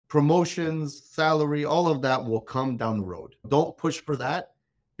promotions, salary, all of that will come down the road. Don't push for that,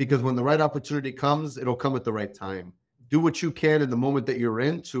 because when the right opportunity comes, it'll come at the right time. Do what you can in the moment that you're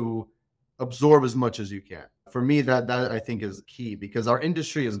in to absorb as much as you can. For me, that I think is key, because our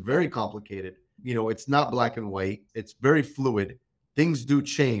industry is very complicated. It's not black and white. It's very fluid. Things do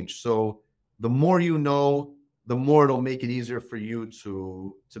change. So the more you know, the more it'll make it easier for you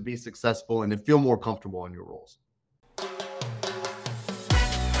to be successful and to feel more comfortable in your roles.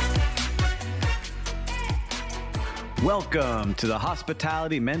 Welcome to the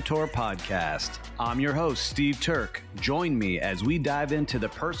Hospitality Mentor Podcast. I'm your host, Steve Turk. Join me as we dive into the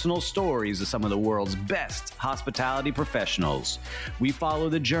personal stories of some of the world's best hospitality professionals. We follow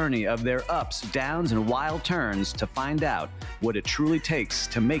the journey of their ups, downs, and wild turns to find out what it truly takes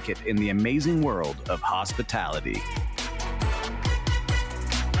to make it in the amazing world of hospitality.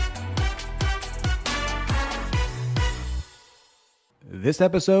 This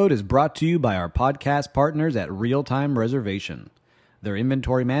episode is brought to you by our podcast partners at Real Time Reservation. Their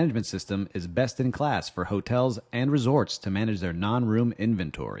inventory management system is best in class for hotels and resorts to manage their non-room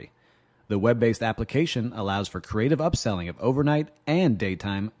inventory. The web-based application allows for creative upselling of overnight and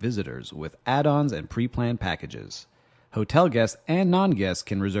daytime visitors with add-ons and pre-planned packages. Hotel guests and non-guests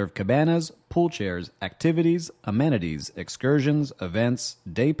can reserve cabanas, pool chairs, activities, amenities, excursions, events,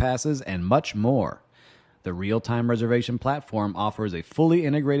 day passes, and much more. The real-time reservation platform offers a fully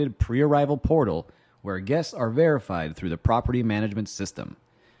integrated pre-arrival portal where guests are verified through the property management system.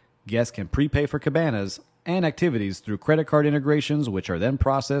 Guests can prepay for cabanas and activities through credit card integrations, which are then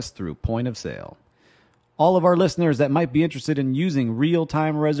processed through point of sale. All of our listeners that might be interested in using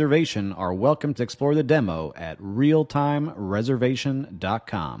real-time reservation are welcome to explore the demo at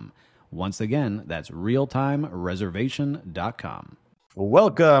realtimereservation.com. Once again, that's realtimereservation.com.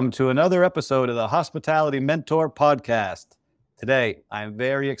 Welcome to another episode of the Hospitality Mentor Podcast. Today, I'm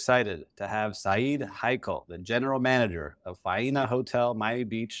very excited to have Saeed Haykal, the General Manager of Faena Hotel, Miami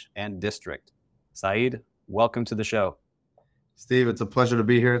Beach and District. Saeed, welcome to the show. Steve, it's a pleasure to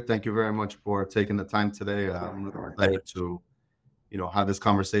be here. Thank you very much for taking the time today. I'm really excited to, have this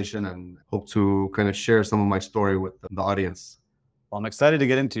conversation and hope to kind of share some of my story with the audience. Well, I'm excited to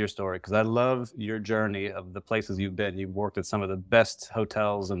get into your story because I love your journey of the places you've been. You've worked at some of the best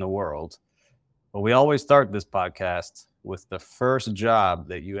hotels in the world. But we always start this podcast with the first job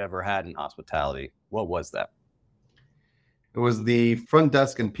that you ever had in hospitality. What was that? It was the front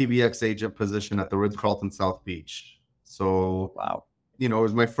desk and PBX agent position at the Ritz-Carlton South Beach. So, wow. It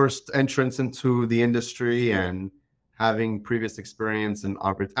was my first entrance into the industry, and having previous experience in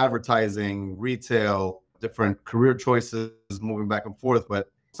advertising, retail, different career choices, moving back and forth,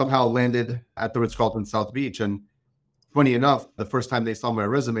 but somehow landed at the Ritz-Carlton South Beach. And funny enough, the first time they saw my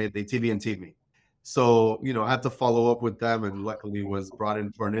resume, they TV'd me. So, I had to follow up with them, and luckily was brought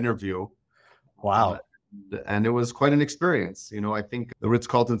in for an interview. Wow. And it was quite an experience. I think the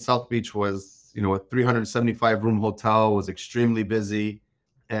Ritz-Carlton South Beach was, a 375 room hotel, was extremely busy.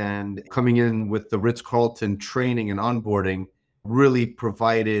 And coming in with the Ritz-Carlton training and onboarding really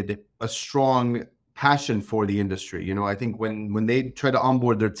provided a strong passion for the industry. I think when they try to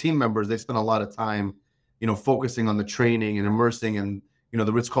onboard their team members, they spend a lot of time, focusing on the training and immersing in,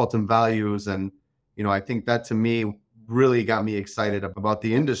 the Ritz-Carlton values. And, I think that to me really got me excited about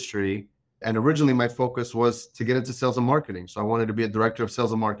the industry. And originally my focus was to get into sales and marketing. So I wanted to be a director of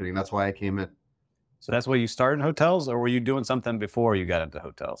sales and marketing. That's why I came in. So that's why you started in hotels, or were you doing something before you got into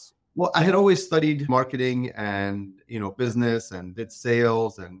hotels? Well, I had always studied marketing and, business, and did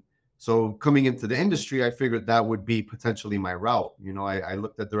sales. And so coming into the industry, I figured that would be potentially my route. I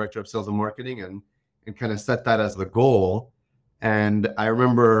looked at director of sales and marketing and kind of set that as the goal. And I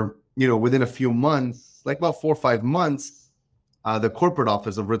remember, within a few months, like about 4 or 5 months, the corporate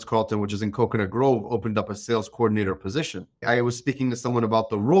office of Ritz-Carlton, which is in Coconut Grove, opened up a sales coordinator position. I was speaking to someone about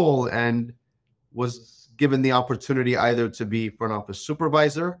the role and was given the opportunity either to be front office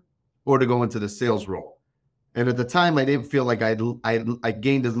supervisor or to go into the sales role. And at the time, I didn't feel like I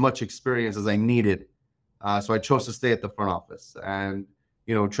gained as much experience as I needed. So I chose to stay at the front office and,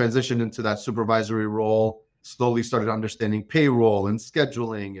 transitioned into that supervisory role, slowly started understanding payroll and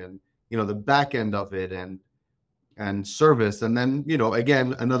scheduling and, the back end of it and service. And then,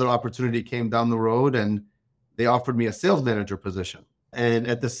 again, another opportunity came down the road and they offered me a sales manager position. And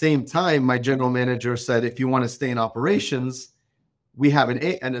at the same time, my general manager said, if you want to stay in operations, we have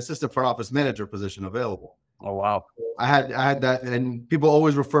an assistant front office manager position available. Oh, wow. I had that. And people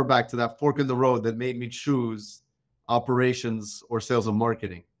always refer back to that fork in the road that made me choose operations or sales and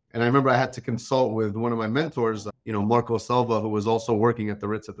marketing. And I remember I had to consult with one of my mentors, Marco Selva, who was also working at the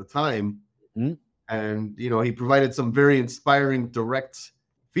Ritz at the time. Mm-hmm. And, he provided some very inspiring, direct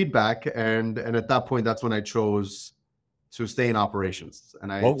feedback. And at that point, that's when I chose to stay in operations.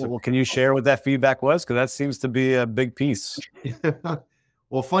 And I took. Well, can you share what that feedback was? Because that seems to be a big piece.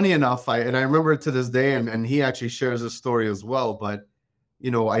 Well, funny enough, I remember it to this day, and he actually shares this story as well. But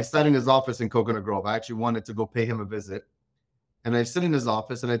I sat in his office in Coconut Grove. I actually wanted to go pay him a visit, and I sit in his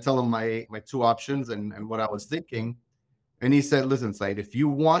office and I tell him my two options and what I was thinking. And he said, "Listen, Said, if you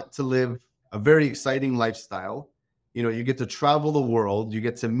want to live a very exciting lifestyle, you get to travel the world, you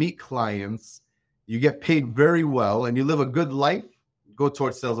get to meet clients, you get paid very well, and you live a good life, go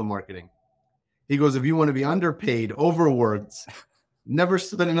towards sales and marketing." He goes, "If you want to be underpaid, overworked, never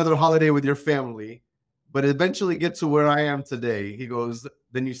spend another holiday with your family, but eventually get to where I am today," he goes,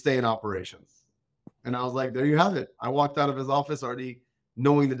 "then you stay in operations." And I was like, there you have it. I walked out of his office already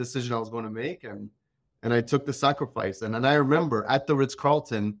knowing the decision I was going to make, and I took the sacrifice. And I remember at the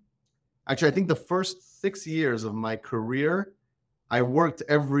Ritz-Carlton, actually, I think the first 6 years of my career, I worked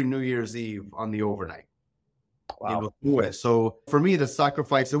every New Year's Eve on the overnight. Wow. So for me, the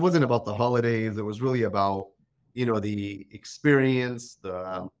sacrifice, it wasn't about the holidays. It was really about, the experience,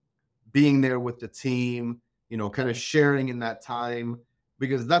 the being there with the team, kind of sharing in that time,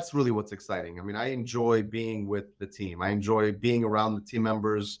 because that's really what's exciting. I mean, I enjoy being with the team. I enjoy being around the team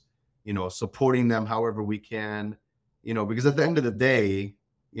members, supporting them however we can, because at the end of the day,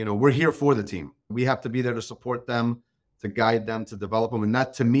 we're here for the team. We have to be there to support them, to guide them, to develop them. And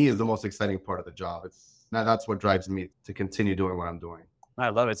that to me is the most exciting part of the job. That's what drives me to continue doing what I'm doing. I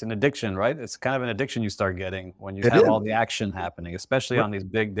love it. It's an addiction, right? It's kind of an addiction you start getting when you It have is. all the action happening, especially Right. on these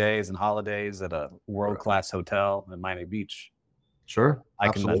big days and holidays at a world-class hotel in Miami Beach. Sure. I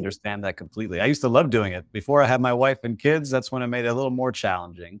can Absolutely. understand that completely. I used to love doing it. Before I had my wife and kids, that's when it made it a little more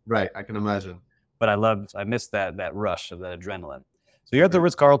challenging. Right. I can imagine. But I missed that rush of that adrenaline. So you're at the Right.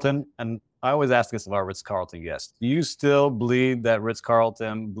 Ritz-Carlton, and I always ask this of our Ritz-Carlton guests. Do you still bleed that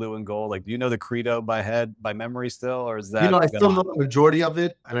Ritz-Carlton blue and gold? Like, do you know the credo by memory still, or is that I still know gone? the majority of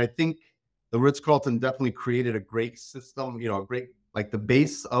it. And I think the Ritz-Carlton definitely created a great system, a great, like the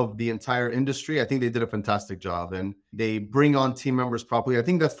base of the entire industry. I think they did a fantastic job and they bring on team members properly. I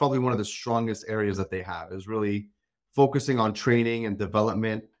think that's probably one of the strongest areas that they have is really focusing on training and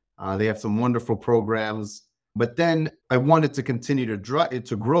development. They have some wonderful programs, but then I wanted to continue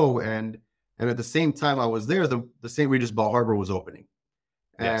to grow. And at the same time I was there, the St. Regis Bal Harbor was opening.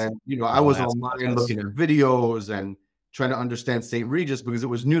 Yes. And, I I want was to ask about online this. looking at videos and trying to understand St. Regis because it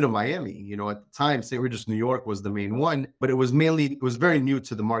was new to Miami. At the time, St. Regis, New York was the main one, but it was very new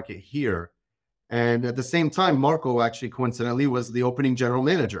to the market here. And at the same time, Marco actually coincidentally was the opening general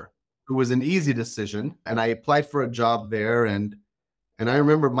manager, who was an easy decision. And I applied for a job there. And I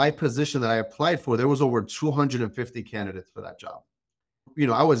remember my position that I applied for, there was over 250 candidates for that job.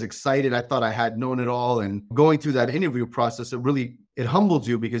 I was excited. I thought I had known it all. And going through that interview process, it humbles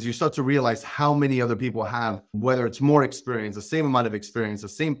you because you start to realize how many other people have, whether it's more experience, the same amount of experience, the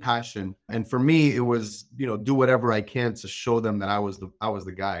same passion. And for me, it was, do whatever I can to show them that I was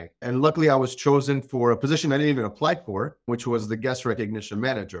the guy. And luckily I was chosen for a position I didn't even apply for, which was the guest recognition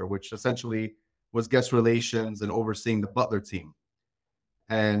manager, which essentially was guest relations and overseeing the butler team.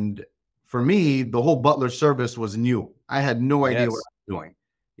 And for me, the whole butler service was new. I had no idea what Yes. I was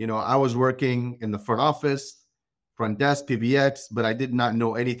doing. I was working in the front office, front desk, PBX, but I did not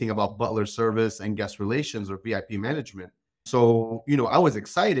know anything about butler service and guest relations or VIP management. So, I was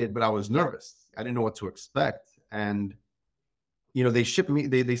excited, but I was nervous. I didn't know what to expect. And, they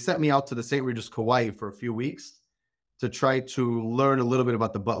sent me out to the St. Regis Kauai for a few weeks to try to learn a little bit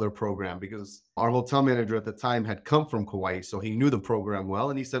about the Butler program because our hotel manager at the time had come from Kauai. So he knew the program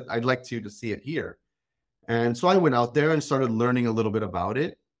well. And he said, "I'd like you to see it here." And so I went out there and started learning a little bit about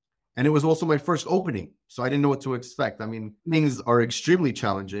it. And it was also my first opening. So I didn't know what to expect. I mean, things are extremely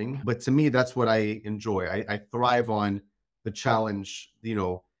challenging, but to me, that's what I enjoy. I thrive on the challenge,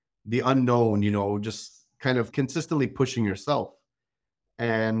 the unknown, just kind of consistently pushing yourself.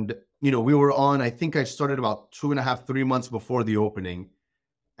 And, we were on, I think I started about 2.5, 3 months before the opening.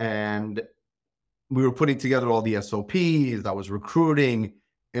 And we were putting together all the SOPs, I was recruiting,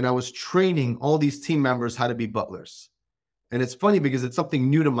 and I was training all these team members how to be butlers. And it's funny because it's something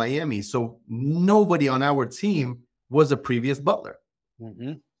new to Miami. So nobody on our team was a previous butler.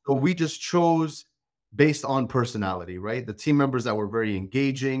 Mm-hmm. So we just chose based on personality, right? The team members that were very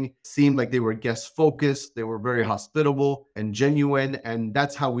engaging seemed like they were guest focused. They were very hospitable and genuine. And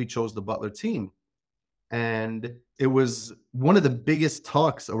that's how we chose the butler team. And it was one of the biggest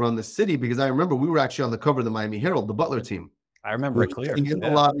talks around the city because I remember we were actually on the cover of the Miami Herald, the butler team. I remember it clear. In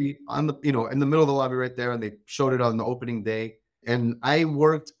the lobby in the middle of the lobby right there. And they showed it on the opening day. And I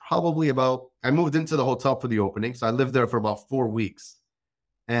worked I moved into the hotel for the opening. So I lived there for about 4 weeks.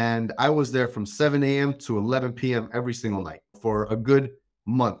 And I was there from 7 a.m. to 11 p.m. every single night for a good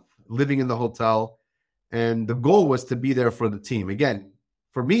month, living in the hotel. And the goal was to be there for the team. Again,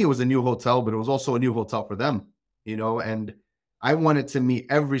 for me, it was a new hotel, but it was also a new hotel for them, and I wanted to meet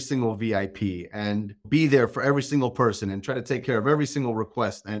every single VIP and be there for every single person and try to take care of every single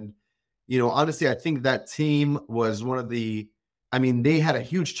request. And, honestly, I think that team was they had a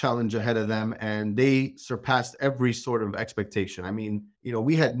huge challenge ahead of them and they surpassed every sort of expectation.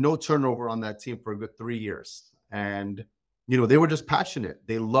 We had no turnover on that team for a good 3 years. And, they were just passionate.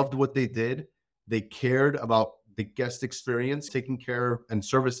 They loved what they did. They cared about the guest experience, taking care and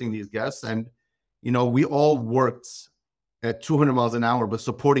servicing these guests. And, we all worked at 200 miles an hour, but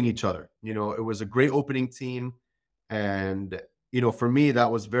supporting each other. It was a great opening team. And, for me, that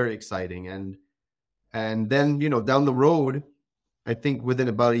was very exciting. And then, down the road, I think within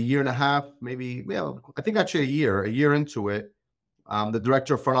about a year and a half, maybe, I think actually a year into it, the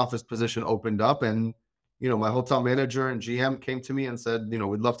director of front office position opened up and, my hotel manager and GM came to me and said,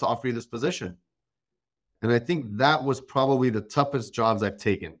 we'd love to offer you this position. And I think that was probably the toughest jobs I've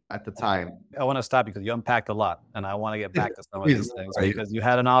taken at the time. I want to stop you because you unpacked a lot, and I want to get back to some of these things Right. because you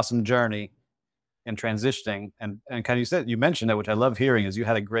had an awesome journey in transitioning. And kind of you mentioned it, which I love hearing, is you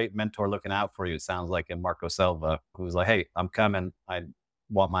had a great mentor looking out for you. It sounds like in Marco Selva, who was like, "Hey, I'm coming. I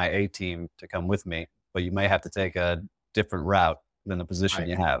want my A team to come with me, but you may have to take a different route than the position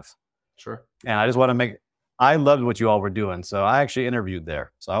you have." Sure. And I just want to I loved what you all were doing. So I actually interviewed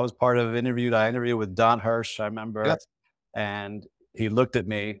there. So I was part of I interviewed with Don Hirsch, I remember. Yes. And he looked at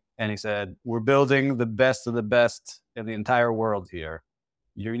me and he said, "We're building the best of the best in the entire world here.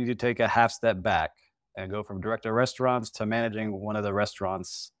 You need to take a half step back and go from director of restaurants to managing one of the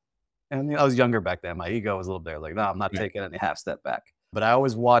restaurants." And I was younger back then. My ego was a little bit like, "No, I'm not taking any half step back." But I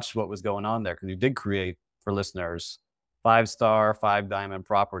always watched what was going on there because you did create, for listeners, 5-star, 5-diamond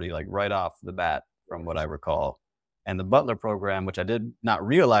property, like right off the bat, from what I recall. And the Butler program, which I did not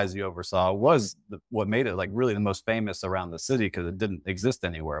realize you oversaw, was what made it like really the most famous around the city because it didn't exist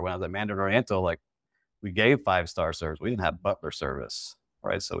anywhere. When I was at Mandarin Oriental, like we gave 5-star service. We didn't have Butler service,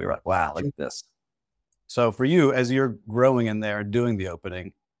 right? So we were like, wow, look at this. So for you, as you're growing in there and doing the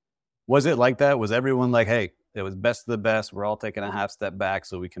opening, was it like that? Was everyone like, "Hey, it was best of the best. We're all taking a half step back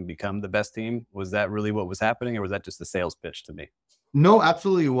so we can become the best team"? Was that really what was happening, or was that just a sales pitch to me? No,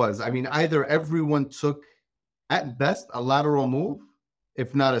 absolutely was. Either everyone took, at best, a lateral move,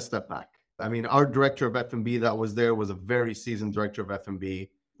 if not a step back. Our director of F&B that was there was a very seasoned director of F&B.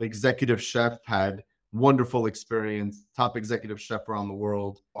 The executive chef had wonderful experience, top executive chef around the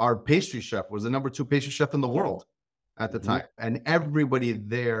world. Our pastry chef was the number 2 pastry chef in the world at the time. And everybody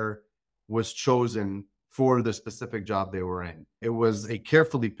there was chosen for the specific job they were in. It was a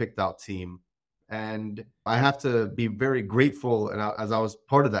carefully picked out team. And I have to be very grateful as I was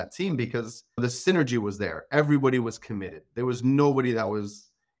part of that team because the synergy was there. Everybody was committed. There was nobody that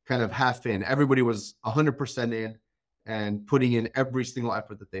was kind of half in. Everybody was 100% in and putting in every single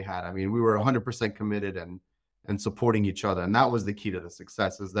effort that they had. We were 100% committed and supporting each other. And that was the key to the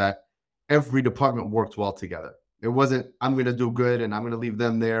success, is that every department worked well together. It wasn't, I'm going to do good and I'm going to leave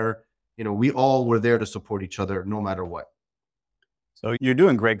them there. We all were there to support each other no matter what. So you're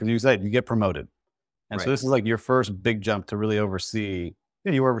doing great because you said you get promoted. And Right. so this is like your first big jump to really oversee,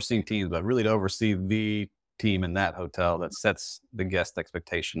 you were overseeing teams, but really to oversee the team in that hotel that sets the guest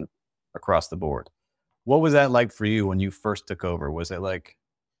expectation across the board. What was that like for you when you first took over? Was it like,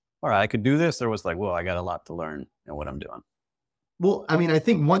 all right, I could do this? Or was it like, well, I got a lot to learn in what I'm doing? Well, I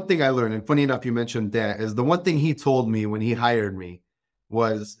think one thing I learned, and funny enough, you mentioned that, is the one thing he told me when he hired me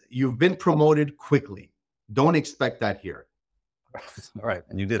was, "You've been promoted quickly. Don't expect that here." All right.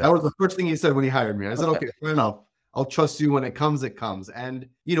 And you did it. That was the first thing he said when he hired me. I said, okay, fair enough. I'll trust you when it comes, it comes. And,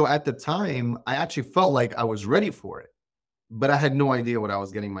 at the time, I actually felt like I was ready for it, but I had no idea what I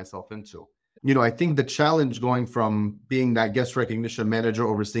was getting myself into. I think the challenge going from being that guest recognition manager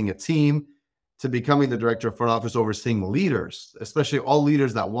overseeing a team to becoming the director of front office overseeing leaders, especially all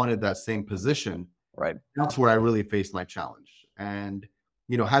leaders that wanted that same position. Right. That's where I really faced my challenge. And,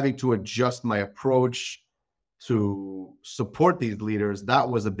 having to adjust my approach to support these leaders, that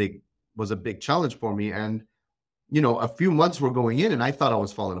was a big challenge for me. And, a few months were going in and I thought I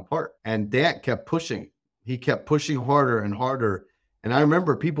was falling apart. And Dan kept pushing. He kept pushing harder and harder. And I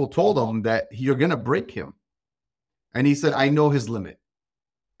remember people told him that you're going to break him. And he said, "I know his limit."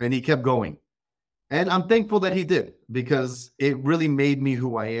 And he kept going. And I'm thankful that he did, because it really made me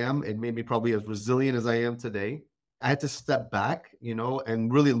who I am. It made me probably as resilient as I am today. I had to step back,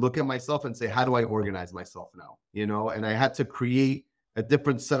 and really look at myself and say, how do I organize myself now? And I had to create a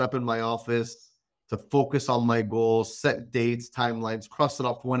different setup in my office to focus on my goals, set dates, timelines, cross it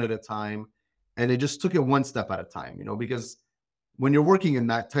off one at a time. And it just took it one step at a time, because when you're working in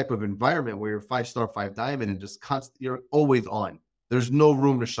that type of environment where you're 5-star, 5 diamond and just constant, you're always on. There's no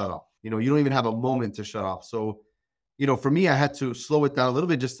room to shut off. You don't even have a moment to shut off. So, for me, I had to slow it down a little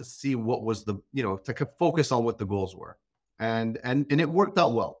bit just to see what was to focus on what the goals were. And it worked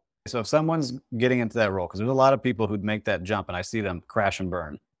out well. So if someone's getting into that role, because there's a lot of people who'd make that jump and I see them crash and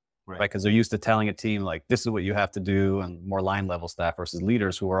burn, right? Because they're used to telling a team like, this is what you have to do, and more line level staff versus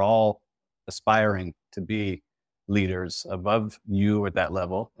leaders who are all aspiring to be leaders above you at that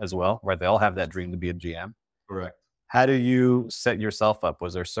level as well, right? They all have that dream to be a GM. Correct. How do you set yourself up?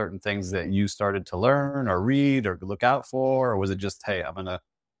 Was there certain things that you started to learn or read or look out for? Or was it just, hey, I'm going to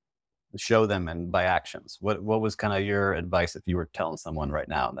show them and by actions? What was kind of your advice if you were telling someone right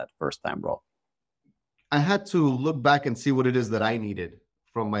now in that first time role? I had to look back and see what it is that I needed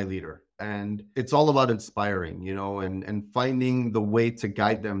from my leader. And it's all about inspiring, and finding the way to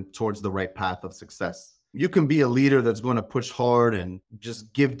guide them towards the right path of success. You can be a leader that's going to push hard and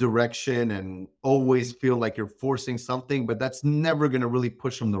just give direction and always feel like you're forcing something, but that's never going to really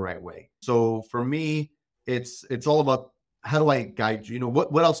push them the right way. So for me, it's all about, how do I guide you?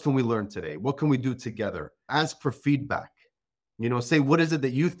 What else can we learn today? What can we do together? Ask for feedback. Say, what is it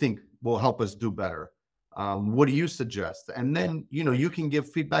that you think will help us do better? What do you suggest? And then, you can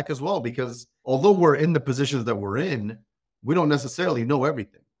give feedback as well, because although we're in the positions that we're in, we don't necessarily know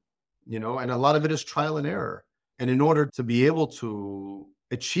everything, and a lot of it is trial and error. And in order to be able to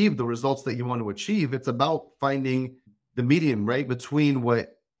achieve the results that you want to achieve, it's about finding the median, right, between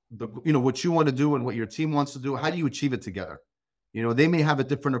what you want to do and what your team wants to do. How do you achieve it together? They may have a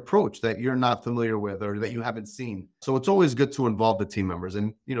different approach that you're not familiar with or that you haven't seen. So it's always good to involve the team members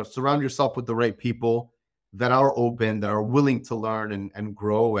and, surround yourself with the right people that are open, that are willing to learn and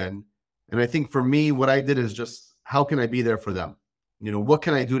grow. And I think for me, what I did is just, how can I be there for them? What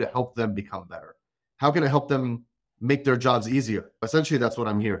can I do to help them become better? How can I help them make their jobs easier? Essentially, that's what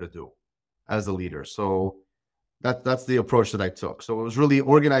I'm here to do as a leader. So that's the approach that I took. So it was really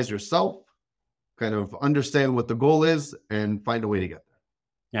organize yourself, kind of understand what the goal is, and find a way to get there.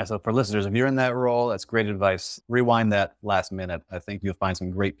 Yeah. So for listeners, if you're in that role, that's great advice. Rewind that last minute. I think you'll find some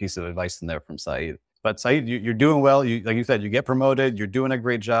great piece of advice in there from Saeed. But Saeed, you're doing well. Like you said, you get promoted, you're doing a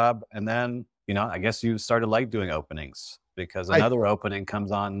great job. And then, I guess you started doing openings because another opening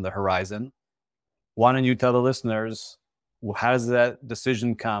comes on the horizon. Why don't you tell the listeners, how does that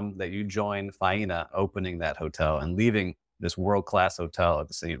decision come that you joined Faena opening that hotel and leaving this world-class hotel at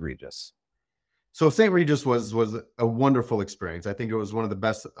the St. Regis? So St. Regis was a wonderful experience. I think it was one of the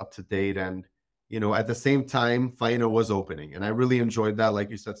best up to date. And, at the same time, Faena was opening. And I really enjoyed that, like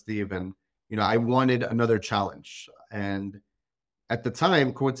you said, Steve. And, I wanted another challenge. And at the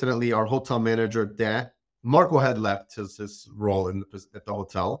time, coincidentally, our hotel manager, Marco had left his role at the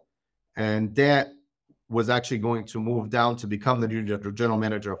hotel. And was actually going to move down to become the new general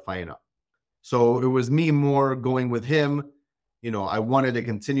manager of Faena. So it was me more going with him. I wanted to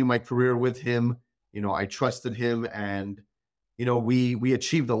continue my career with him. I trusted him, and, we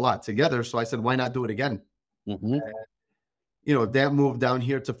achieved a lot together. So I said, why not do it again? Mm-hmm. And, Dan moved down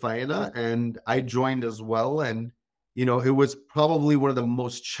here to Faena, and I joined as well. And, it was probably one of the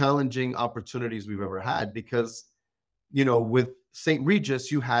most challenging opportunities we've ever had because, with St.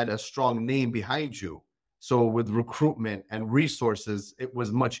 Regis, you had a strong name behind you. So with recruitment and resources, it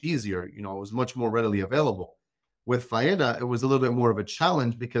was much easier. It was much more readily available. With Faena, it was a little bit more of a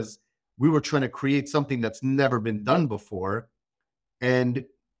challenge because we were trying to create something that's never been done before. And,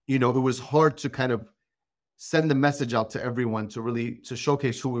 it was hard to kind of send the message out to everyone to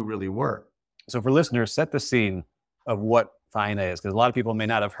showcase who we really were. So for listeners, set the scene of what Faena is, because a lot of people may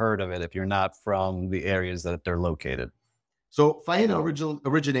not have heard of it if you're not from the areas that they're located. So Faena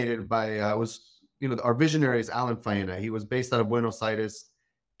originated by, our visionary is Alan Faena. He was based out of Buenos Aires,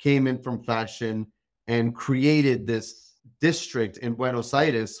 came in from fashion, and created this district in Buenos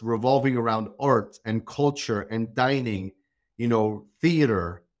Aires revolving around art and culture and dining,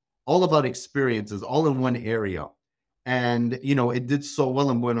 theater, all about experiences, all in one area. And, it did so well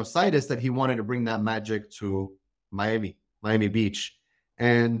in Buenos Aires that he wanted to bring that magic to Miami Beach.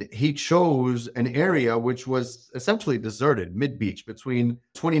 And he chose an area which was essentially deserted, mid-beach, between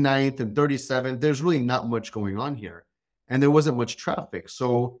 29th and 37th. There's really not much going on here. And there wasn't much traffic.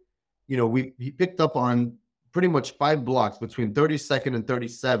 So, he picked up on pretty much 5 blocks between 32nd and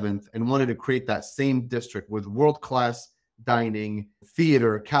 37th and wanted to create that same district with world-class dining,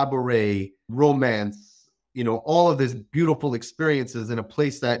 theater, cabaret, romance, all of these beautiful experiences in a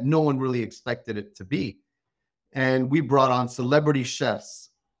place that no one really expected it to be. And we brought on celebrity chefs,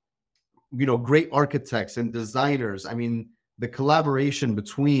 great architects and designers. I mean, the collaboration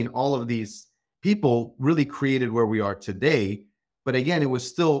between all of these people really created where we are today. But again, it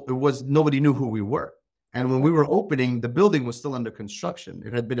was nobody knew who we were. And when we were opening, the building was still under construction.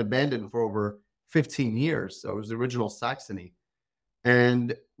 It had been abandoned for over 15 years. So it was the original Saxony.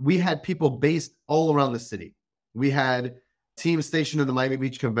 And we had people based all around the city. We had team stationed in the Miami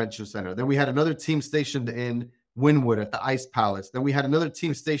Beach Convention Center. Then we had another team stationed in Wynwood at the Ice Palace. Then we had another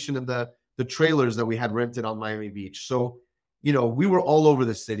team stationed in the trailers that we had rented on Miami Beach. So, we were all over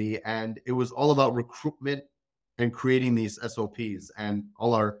the city, and it was all about recruitment and creating these SOPs and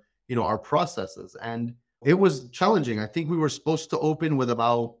all our processes. And it was challenging. I think we were supposed to open with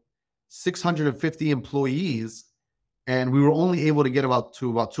about 650 employees, and we were only able to get about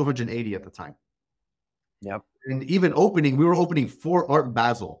 280 at the time. Yep. And even we were opening for Art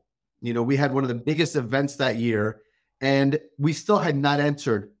Basel. We had one of the biggest events that year, and we still had not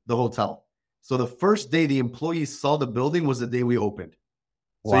entered the hotel. So the first day the employees saw the building was the day we opened.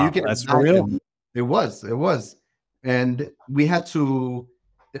 So Wow, you can that's for real. It was. And we had to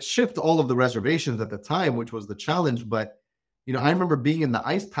shift all of the reservations at the time, which was the challenge. But, I remember being in the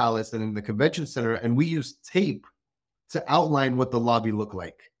Ice Palace and in the convention center, and we used tape to outline what the lobby looked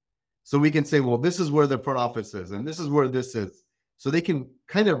like. So we can say, well, this is where the front office is, and this is where this is. So they can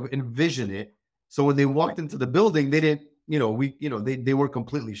kind of envision it. So when they walked into the building, they didn't, they were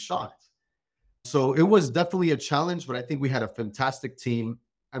completely shocked. So it was definitely a challenge, but I think we had a fantastic team.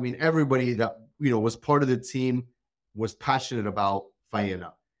 I mean, everybody that, was part of the team was passionate about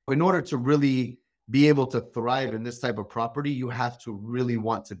Faena. In order to really be able to thrive in this type of property, you have to really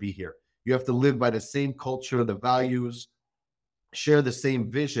want to be here. You have to live by the same culture, the values, share the same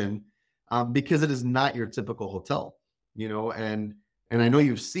vision, because it is not your typical hotel, and I know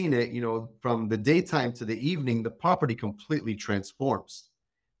you've seen it, from the daytime to the evening, the property completely transforms.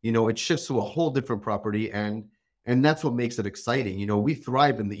 It shifts to a whole different property, and that's what makes it exciting. We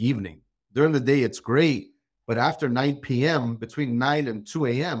thrive in the evening. During the day, it's great, but after 9 p.m., between 9 and 2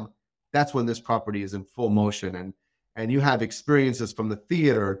 a.m., that's when this property is in full motion, and you have experiences from the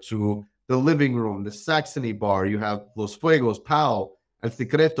theater to the living room, the Saxony bar. You have Los Fuegos, Pau, El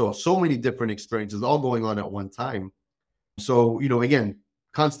Secreto, so many different experiences all going on at one time. So, again,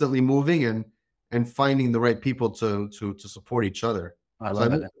 constantly moving and finding the right people to support each other. I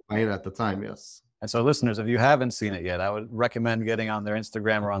love it. At the time, yes. And so, listeners, if you haven't seen it yet, I would recommend getting on their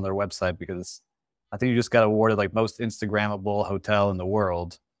Instagram or on their website, because I think you just got awarded like most Instagrammable hotel in the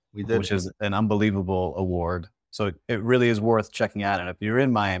world, We did. which is an unbelievable award. So it really is worth checking out. And if you're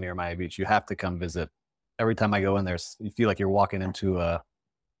in Miami or Miami Beach, you have to come visit. Every time I go in there, you feel like you're walking into a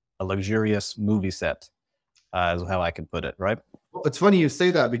luxurious movie set, is how I can put it, right? Well, it's funny you say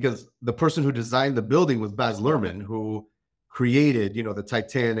that, because the person who designed the building was Baz Luhrmann, who created, the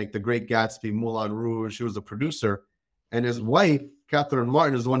Titanic, The Great Gatsby, Moulin Rouge. She was a producer. And his wife, Catherine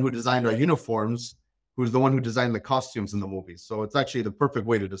Martin, is the one who designed our uniforms, who's the one who designed the costumes in the movies. So it's actually the perfect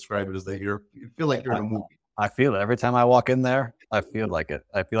way to describe it, is that you feel like you're in a movie. I feel it. Every time I walk in there, I feel like it.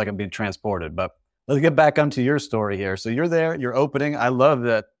 I feel like I'm being transported. But let's get back onto your story here. So you're there, you're opening. I love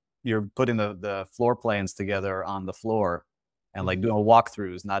that you're putting the floor plans together on the floor and like doing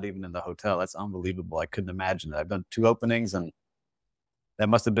walkthroughs, not even in the hotel. That's unbelievable. I couldn't imagine that. I've done 2 openings, and that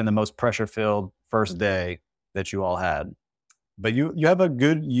must have been the most pressure-filled first day that you all had. But you have a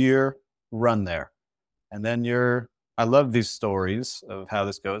good year run there. And then I love these stories of how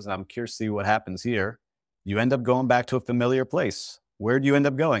this goes. And I'm curious to see what happens here. You end up going back to a familiar place. Where do you end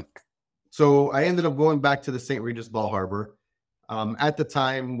up going? So I ended up going back to the St. Regis Bal Harbor. At the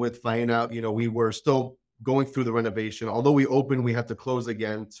time with Faena, we were still going through the renovation. Although we opened, we had to close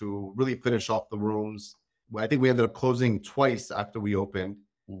again to really finish off the rooms. I think we ended up closing twice after we opened.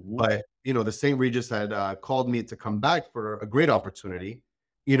 Mm-hmm. But, the St. Regis had called me to come back for a great opportunity.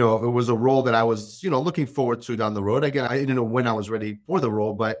 It was a role that I was, looking forward to down the road. Again, I didn't know when I was ready for the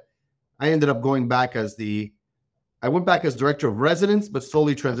role, but I ended up going back I went back as director of residence, but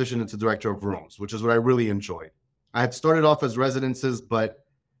slowly transitioned into director of rooms, which is what I really enjoyed. I had started off as residences, but,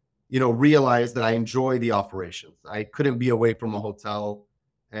 realized that I enjoy the operations. I couldn't be away from a hotel,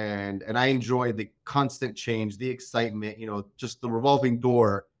 and I enjoyed the constant change, the excitement, just the revolving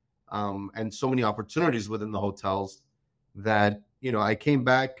door, and so many opportunities within the hotels that, I came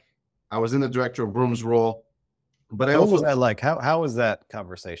back. I was in the director of rooms role. But what was that like? How was that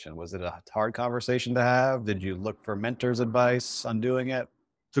conversation? Was it a hard conversation to have? Did you look for mentors' advice on doing it?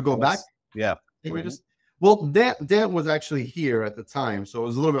 To go back? Yeah. Well, Dan was actually here at the time, so it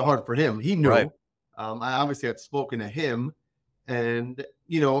was a little bit hard for him. He knew. Right. I obviously had spoken to him, and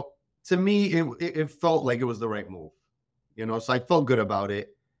to me, it felt like it was the right move. So I felt good about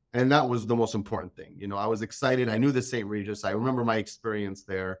it. And that was the most important thing. I was excited. I knew the St. Regis. I remember my experience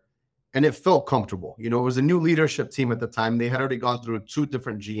there, and it felt comfortable. It was a new leadership team at the time. They had already gone through 2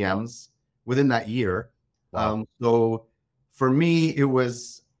 different GMs within that year. Wow. So for me, it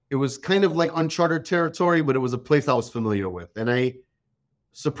was kind of like uncharted territory, but it was a place I was familiar with. And I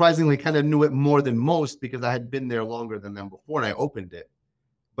surprisingly kind of knew it more than most because I had been there longer than them before and I opened it.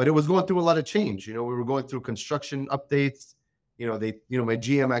 But it was going through a lot of change. We were going through construction updates. My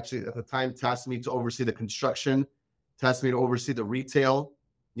GM actually at the time tasked me to oversee the construction, tasked me to oversee the retail.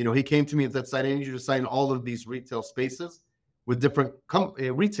 He came to me and said, I need you to sign all of these retail spaces with different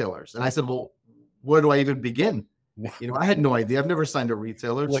retailers. And I said, well, where do I even begin? I had no idea. I've never signed a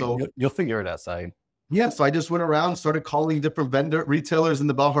retailer. Wait, so you'll figure it out, Saeed. yeah, so I just went around, started calling different retailers in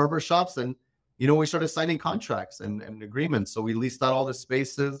the Bell Harbor shops, and we started signing contracts and agreements. So we leased out all the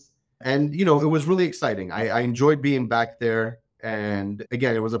spaces, and it was really exciting. I enjoyed being back there, and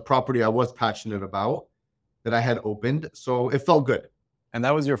again, it was a property I was passionate about that I had opened, so it felt good. And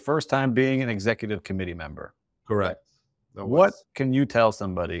that was your first time being an executive committee member. Correct. What can you tell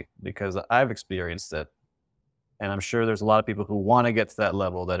somebody? Because I've experienced it, and I'm sure there's a lot of people who want to get to that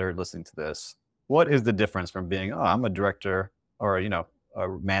level that are listening to this. What is the difference from being, I'm a director or, a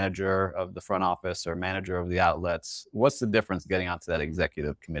manager of the front office or manager of the outlets? What's the difference getting onto that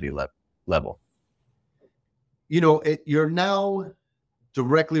executive committee level? You're now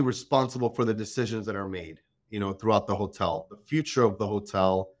directly responsible for the decisions that are made, throughout the hotel, the future of the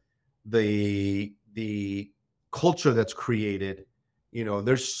hotel, the culture that's created.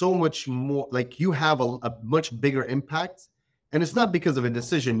 There's so much more, like you have a much bigger impact. And it's not because of a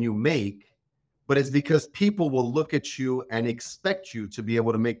decision you make, but it's because people will look at you and expect you to be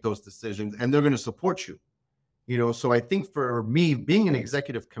able to make those decisions, and they're going to support you. So I think for me, being an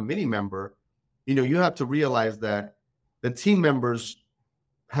executive committee member, you have to realize that the team members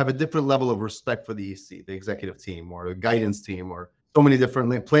have a different level of respect for the EC, the executive team, or the guidance team, or so many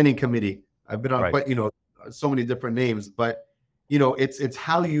different planning committee. I've been on quite, so many different names, but it's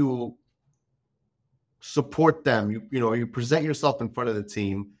how you support them. You present yourself in front of the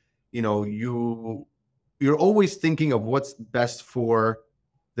team. You're always thinking of what's best for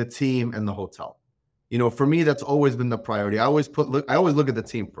the team and the hotel. For me, that's always been the priority. I always look at the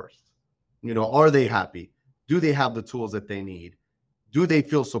team first. Are they happy? Do they have the tools that they need? Do they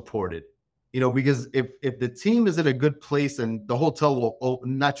feel supported? Because if the team is in a good place, and the hotel will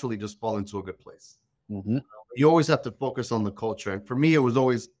naturally just fall into a good place. Mm-hmm. You always have to focus on the culture. And for me, it was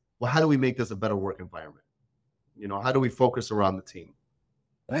always, well, how do we make this a better work environment? How do we focus around the team?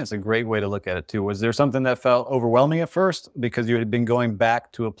 That's a great way to look at it too. Was there something that felt overwhelming at first because you had been going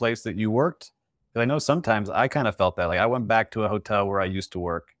back to a place that you worked? Because I know sometimes I kind of felt that. Like I went back to a hotel where I used to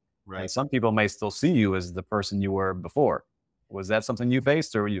work. Right. And some people may still see you as the person you were before. Was that something you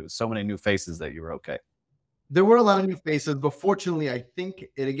faced, or were you so many new faces that you were okay? There were a lot of new faces, but fortunately, I think,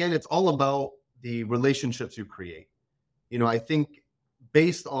 and again, it's all about the relationships you create. I think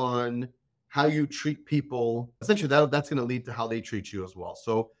based on how you treat people, essentially that's going to lead to how they treat you as well.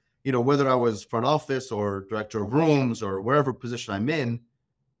 So, whether I was front office or director of rooms or wherever position I'm in,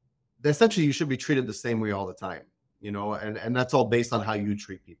 essentially you should be treated the same way all the time, and that's all based on how you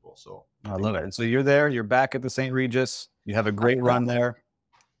treat people. So I love it. And so you're there, you're back at the St. Regis, you have a great run there.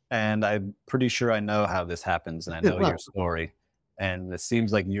 And I'm pretty sure I know how this happens, and I know your story. And it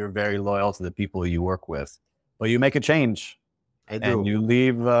seems like you're very loyal to the people you work with. But you make a change. I do. And you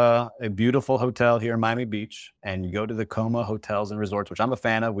leave a beautiful hotel here in Miami Beach, and you go to the Coma Hotels and Resorts, which I'm a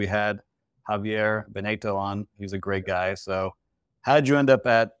fan of. We had Javier Beneto on. He's a great guy. So how did you end up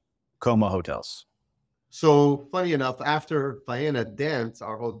at Coma Hotels? So funny enough, after Faena danced,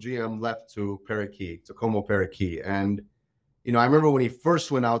 our whole GM left to Parakeet, to Como Parakeet. And I remember when he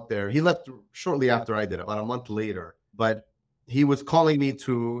first went out there, he left shortly after I did, about a month later, but he was calling me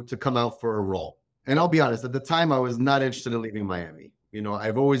to come out for a role. And I'll be honest, at the time, I was not interested in leaving Miami.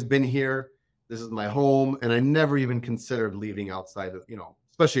 I've always been here. This is my home. And I never even considered leaving outside of,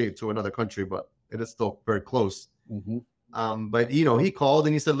 especially to another country, but it is still very close. Mm-hmm. But, he called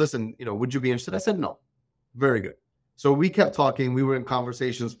and he said, listen, would you be interested? I said, no. Very good. So we kept talking. We were in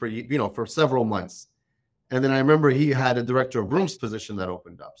conversations for several months. And then I remember he had a director of rooms position that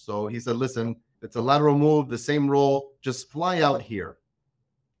opened up. So he said, listen, it's a lateral move, the same role, just fly out here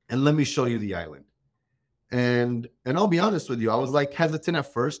and let me show you the island. And I'll be honest with you, I was like hesitant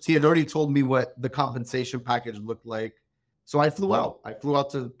at first. He had already told me what the compensation package looked like. So I flew out. I flew out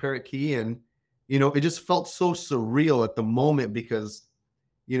to Parakeet, and, it just felt so surreal at the moment because,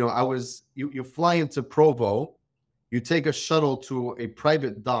 you fly into Provo, you take a shuttle to a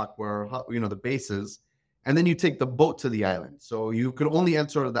private dock where, the base is, and then you take the boat to the island. So you could only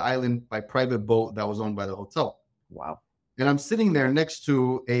enter the island by private boat that was owned by the hotel. Wow. And I'm sitting there next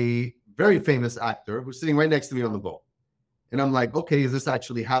to a very famous actor who's sitting right next to me on the boat. And I'm like, okay, is this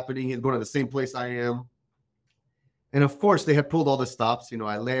actually happening? He's going to the same place I am. And of course, they had pulled all the stops.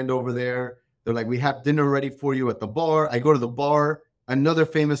 I land over there. They're like, we have dinner ready for you at the bar. I go to the bar. Another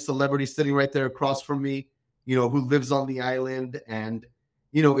famous celebrity sitting right there across from me, who lives on the island. And,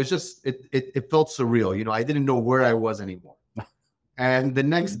 it's just, it felt surreal. I didn't know where I was anymore. And the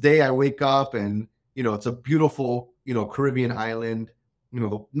next day I wake up and, it's a beautiful, Caribbean island.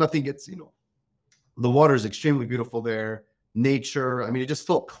 Nothing gets, the water is extremely beautiful there. Nature. I mean, it just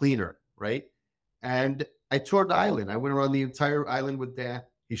felt cleaner, right? And I toured the island. I went around the entire island with Dan.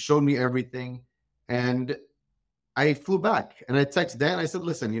 He showed me everything. And I flew back and I texted Dan. I said,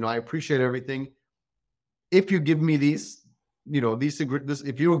 listen, I appreciate everything. If you give me these,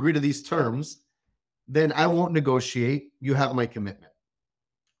 if you agree to these terms, then I won't negotiate. You have my commitment.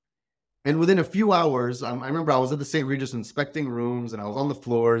 And within a few hours, I remember I was at the St. Regis inspecting rooms and I was on the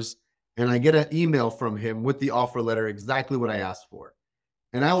floors and I get an email from him with the offer letter, exactly what I asked for.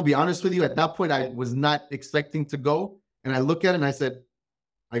 And I will be honest with you, at that point, I was not expecting to go. And I look at it and I said,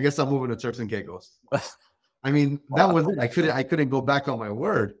 I guess I'm moving to Turks and Caicos. I mean, that was it. I couldn't go back on my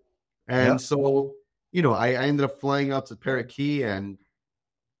word. And so, I ended up flying out to Parrot Key and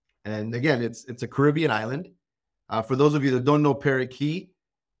again, it's a Caribbean island. For those of you that don't know Parrot Key,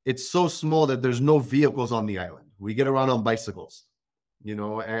 it's so small that there's no vehicles on the island. We get around on bicycles,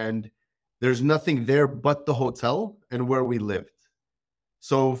 and there's nothing there but the hotel and where we lived.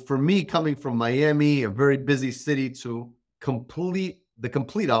 So for me, coming from Miami, a very busy city, to the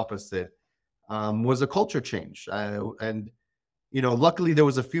complete opposite, was a culture change. And luckily there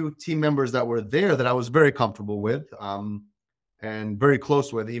was a few team members that were there that I was very comfortable with, and very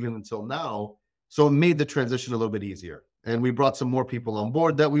close with even until now. So it made the transition a little bit easier. And we brought some more people on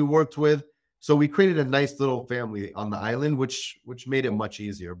board that we worked with. So we created a nice little family on the island, which made it much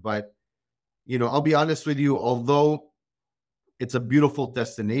easier. But, I'll be honest with you, although it's a beautiful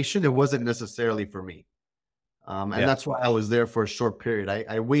destination, it wasn't necessarily for me. And that's why I was there for a short period.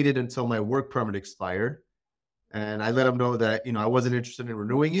 I waited until my work permit expired and I let them know that, I wasn't interested in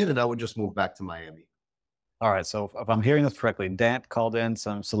renewing it and I would just move back to Miami. All right. So if I'm hearing this correctly, Dant called in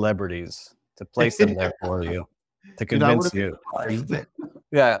some celebrities to place them there for you, to convince you.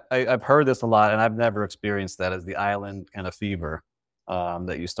 Yeah, I've heard this a lot, and I've never experienced that as the island kind of fever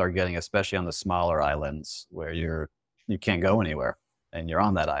that you start getting, especially on the smaller islands where you can't go anywhere and you're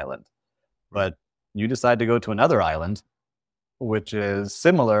on that island. But you decide to go to another island, which is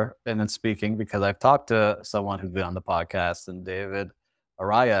similar in speaking, because I've talked to someone who's been on the podcast, and David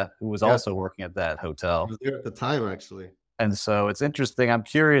Araya, who was also working at that hotel. I was there at the time, actually. And so it's interesting. I'm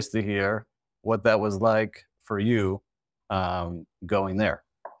curious to hear what that was like for you going there.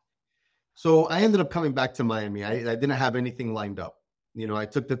 So I ended up coming back to Miami. I didn't have anything lined up. I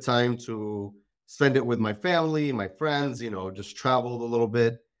took the time to spend it with my family, my friends, just traveled a little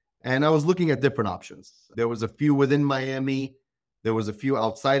bit. And I was looking at different options. There was a few within Miami. There was a few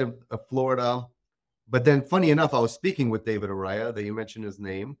outside of Florida. But then, funny enough, I was speaking with David Araya, that you mentioned his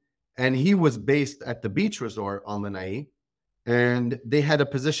name, and he was based at the beach resort on Lanai, and they had a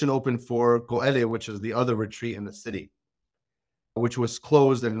position open for Ko'ele, which is the other retreat in the city, which was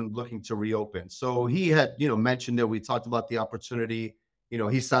closed and looking to reopen. So he had, mentioned it. We talked about the opportunity.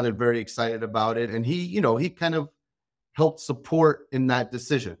 He sounded very excited about it, and he kind of helped support in that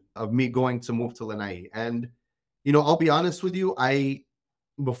decision of me going to move to Lanai. And, I'll be honest with you,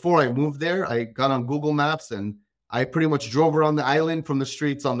 before I moved there, I got on Google Maps and I pretty much drove around the island from the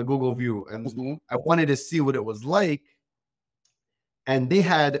streets on the Google View. And I wanted to see what it was like. And they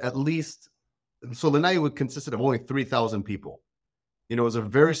had at least, so Lanai would consisted of only 3,000 people. It was a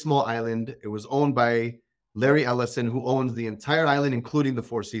very small island. It was owned by Larry Ellison, who owns the entire island, including the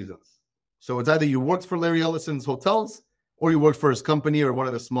Four Seasons. So it's either you worked for Larry Ellison's hotels or you worked for his company or one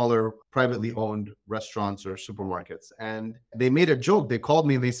of the smaller privately owned restaurants or supermarkets. And they made a joke. They called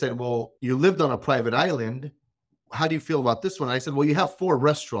me and they said, well, you lived on a private island. How do you feel about this one? I said, well, you have 4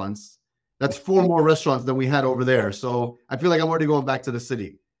 restaurants. That's 4 more restaurants than we had over there. So I feel like I'm already going back to the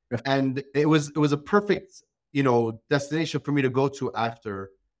city. And it was a perfect, destination for me to go to after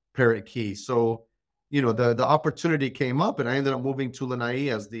Parrot Key. So, the opportunity came up and I ended up moving to Lanai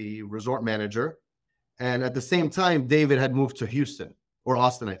as the resort manager. And at the same time, David had moved to Houston or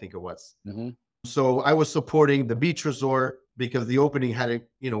Austin, I think it was. Mm-hmm. So I was supporting the beach resort because the opening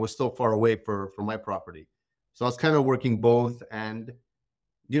was still far away for my property. So I was kind of working both. And,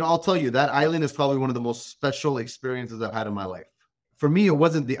 I'll tell you, that island is probably one of the most special experiences I've had in my life. for me, it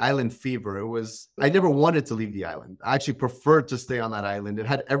wasn't the island fever. It was, I never wanted to leave the island. I actually preferred to stay on that island. It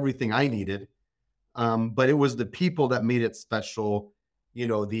had everything I needed. But it was the people that made it special.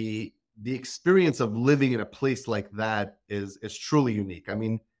 The experience of living in a place like that is truly unique. I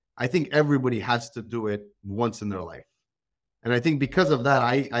mean, I think everybody has to do it once in their life. And I think because of that,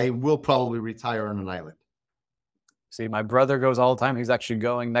 I will probably retire on an island. See, my brother goes all the time. He's actually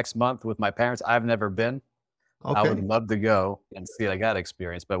going next month with my parents. I've never been. I would Okay. love to go and see like that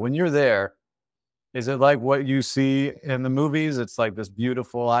experience. But when you're there, is it like what you see in the movies? It's like this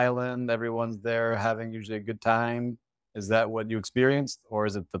beautiful island. Everyone's there having usually a good time. Is that what you experienced? Or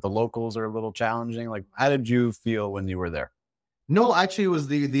is it that the locals are a little challenging? Like, how did you feel when you were there? No, actually, it was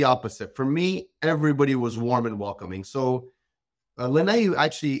the opposite. For me, everybody was warm and welcoming. So Lanai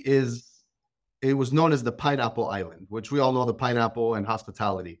actually it was known as the Pineapple Island, which we all know the pineapple and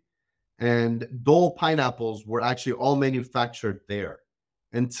hospitality. And Dole pineapples were actually all manufactured there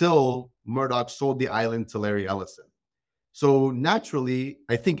until Murdoch sold the island to Larry Ellison. So naturally,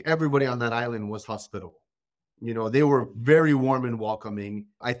 I think everybody on that island was hospitable. They were very warm and welcoming.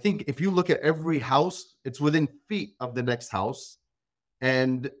 I think if you look at every house, it's within feet of the next house.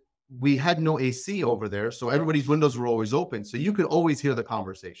 And we had no AC over there. So everybody's windows were always open. So you could always hear the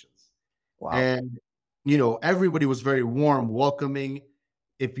conversations. Wow. And, everybody was very warm, welcoming.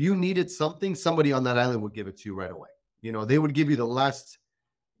 If you needed something, somebody on that island would give it to you right away. They would give you the last,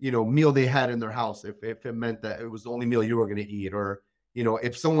 meal they had in their house if it meant that it was the only meal you were going to eat. Or,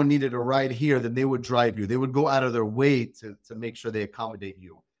 if someone needed a ride here, then they would drive you. They would go out of their way to make sure they accommodate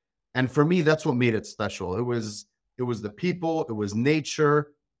you. And for me, that's what made it special. It was the people, it was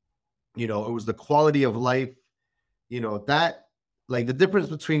nature, it was the quality of life, that like the difference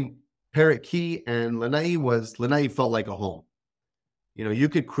between Parrot Key and Lanai was Lanai felt like a home. You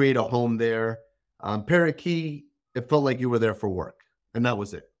could create a home there. Parrot Key, it felt like you were there for work, and that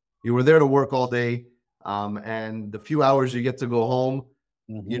was it. You were there to work all day, and the few hours you get to go home,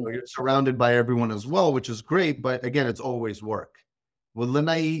 you're surrounded by everyone as well, which is great. But again, it's always work. With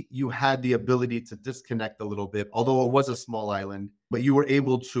Lanai, you had the ability to disconnect a little bit, although it was a small island, but you were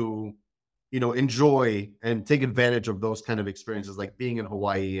able to, enjoy and take advantage of those kind of experiences, like being in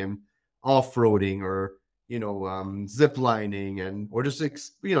Hawaii and off-roading or, zip lining or just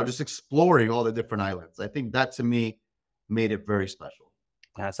exploring all the different islands. I think that to me made it very special.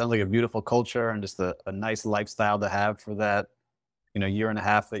 Yeah, it sounds like a beautiful culture and just a nice lifestyle to have for that, year and a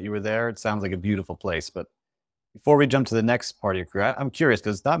half that you were there. It sounds like a beautiful place. But before we jump to the next part of your career, I'm curious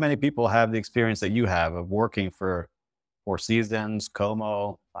because not many people have the experience that you have of working for Four Seasons,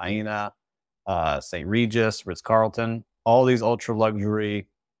 Como, Faena, St. Regis, Ritz-Carlton, all these ultra luxury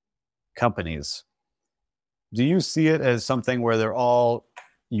companies. Do you see it as something where they're all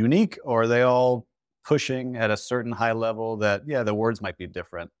unique, or are they all pushing at a certain high level that, yeah, the words might be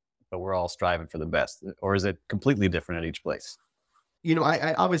different, but we're all striving for the best? Or is it completely different at each place?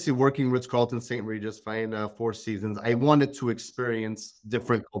 I obviously working Ritz-Carlton, St. Regis, Four Seasons, I wanted to experience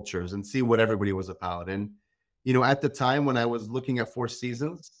different cultures and see what everybody was about. And, at the time when I was looking at Four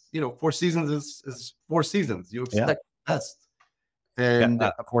Seasons, Four Seasons is Four Seasons. You Yeah. expect the best. Yeah. And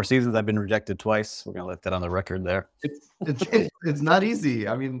Four Seasons, I've been rejected twice. We're going to let that on the record there. it's not easy.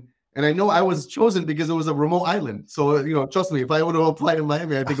 I mean, and I know I was chosen because it was a remote island. So, trust me, if I would have applied in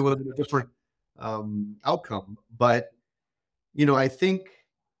Miami, I think it would have been a different outcome. But, I think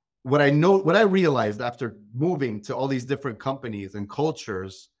what I realized after moving to all these different companies and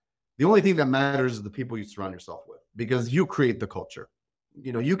cultures, the only thing that matters is the people you surround yourself with, because you create the culture.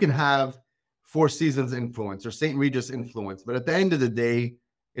 You can have Four Seasons influence or St. Regis influence, but at the end of the day,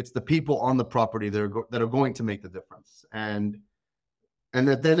 it's the people on the property that are going to make the difference. And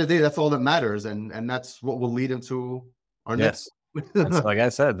at the end of the day, that's all that matters, and that's what will lead into our Yes. next. That's, like I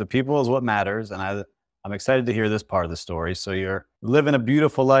said, the people is what matters. And I'm excited to hear this part of the story. So you're living a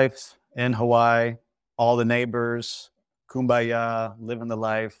beautiful life in Hawaii, all the neighbors, kumbaya, living the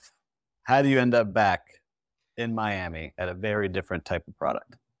life. How do you end up back in Miami at a very different type of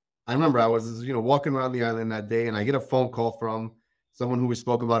product? I remember I was, walking around the island that day, and I get a phone call from someone who we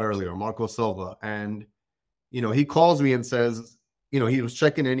spoke about earlier, Marco Silva. And, he calls me and says, he was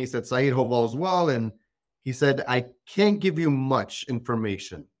checking in. He said, Saeed, hope all is well. And he said, I can't give you much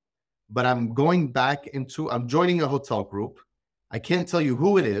information, but I'm joining a hotel group. I can't tell you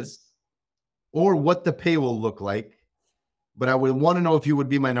who it is or what the pay will look like, but I would want to know if you would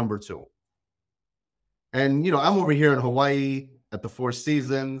be my number two. And, I'm over here in Hawaii at the Four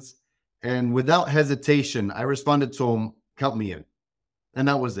Seasons, and without hesitation, I responded to him, count me in. And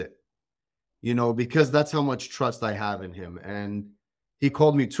that was it, because that's how much trust I have in him. And he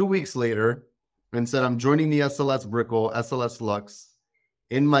called me 2 weeks later and said, I'm joining the SLS Brickell, SLS Lux.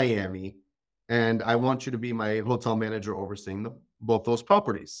 in Miami, and I want you to be my hotel manager overseeing both those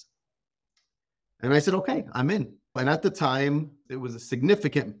properties. And I said, okay, I'm in. And at the time, it was a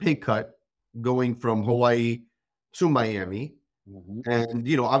significant pay cut going from Hawaii to Miami. Mhm.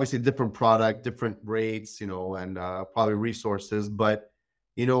 And, obviously different product, different rates, and probably resources. But,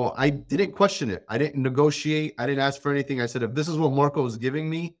 I didn't question it. I didn't negotiate. I didn't ask for anything. I said, if this is what Marco is giving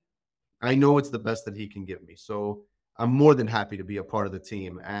me, I know it's the best that he can give me. So I'm more than happy to be a part of the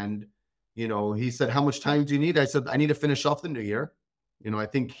team. And, he said, how much time do you need? I said, I need to finish off the new year. I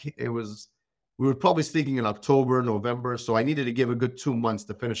think we were probably speaking in October, November. So I needed to give a good 2 months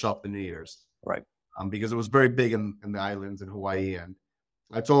to finish off the New Year's. Right. Because it was very big in the islands in Hawaii. And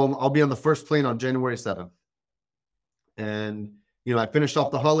I told him I'll be on the first plane on January 7th. And, I finished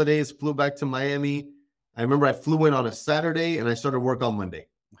off the holidays, flew back to Miami. I remember I flew in on a Saturday and I started work on Monday.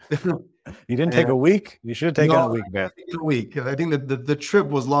 You didn't take a week? You should have taken a week, man. A week. I think that the trip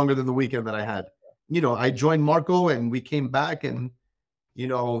was longer than the weekend that I had. I joined Marco and we came back, and,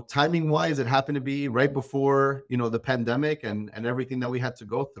 timing wise, it happened to be right before, the pandemic and everything that we had to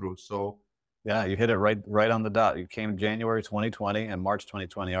go through. So yeah, you hit it right on the dot. You came January 2020, and March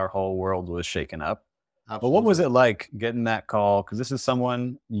 2020, our whole world was shaken up. absolutely. But what was it like getting that call? Because this is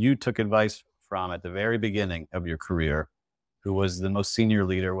someone you took advice from at the very beginning of your career, who was the most senior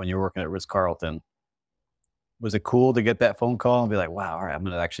leader when you were working at Ritz-Carlton. Was it cool to get that phone call and be like, wow, all right, I'm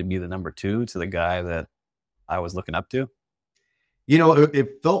going to actually be the number two to the guy that I was looking up to?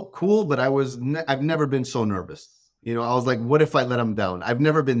 It felt cool, but I've never been so nervous. I was like, what if I let him down? I've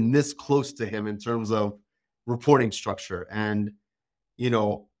never been this close to him in terms of reporting structure. And,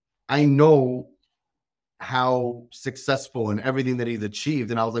 I know how successful and everything that he's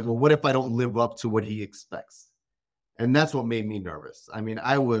achieved. And I was like, well, what if I don't live up to what he expects? And that's what made me nervous. I mean,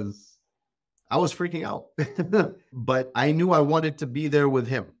 I was freaking out, but I knew I wanted to be there with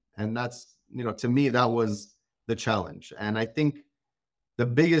him. And that's, to me, that was the challenge. And I think the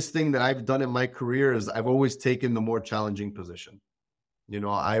biggest thing that I've done in my career is I've always taken the more challenging position.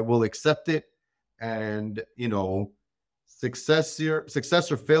 I will accept it. And, success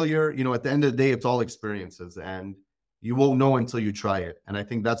or failure, at the end of the day, it's all experiences, and you won't know until you try it. And I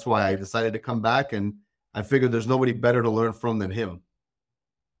think that's why I decided to come back, and I figured there's nobody better to learn from than him.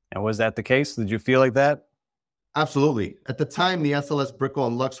 And was that the case? Did you feel like that? Absolutely. At the time, the SLS Brickell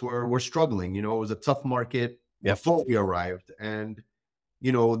and Lux were struggling. It was a tough market before we arrived. And,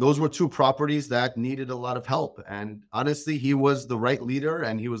 those were two properties that needed a lot of help. And honestly, he was the right leader,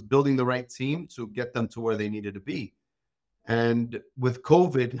 and he was building the right team to get them to where they needed to be. And with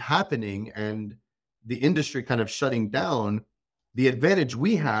COVID happening and the industry kind of shutting down, the advantage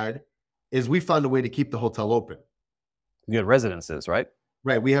we had is we found a way to keep the hotel open. You had residences, right?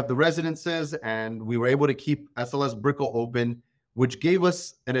 Right. We have the residences, and we were able to keep SLS Brickell open, which gave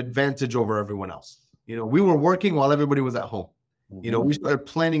us an advantage over everyone else. We were working while everybody was at home. Mm-hmm. We started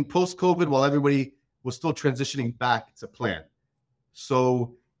planning post-COVID while everybody was still transitioning back to plan.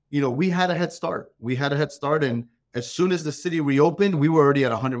 So, we had a head start. And as soon as the city reopened, we were already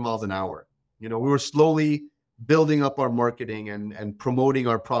at 100 miles an hour. We were slowly building up our marketing and promoting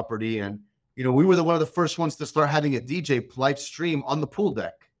our property. And, we were one of the first ones to start having a DJ live stream on the pool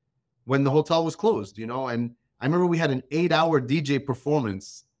deck when the hotel was closed, and I remember we had an 8-hour DJ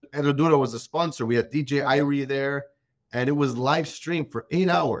performance. Herradura was a sponsor. We had DJ Irie there, and it was live streamed for 8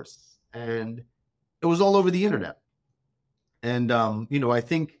 hours, and it was all over the internet. And, I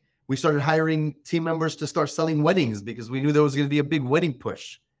think we started hiring team members to start selling weddings because we knew there was going to be a big wedding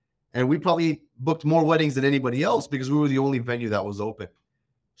push. And we probably booked more weddings than anybody else because we were the only venue that was open.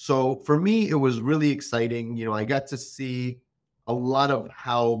 So for me, it was really exciting. I got to see a lot of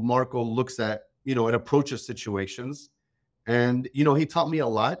how Marco looks at, and approaches situations. And, he taught me a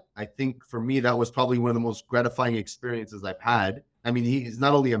lot. I think for me, that was probably one of the most gratifying experiences I've had. I mean, he's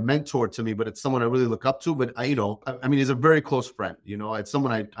not only a mentor to me, but it's someone I really look up to. But he's a very close friend. It's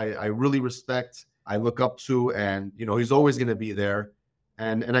someone I really respect, I look up to, and, he's always going to be there.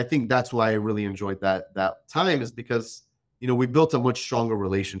 And I think that's why I really enjoyed that time, is because, we built a much stronger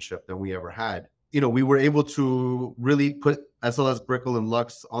relationship than we ever had. We were able to really put SLS Brickell and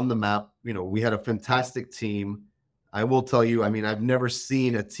Lux on the map. We had a fantastic team. I will tell you, I've never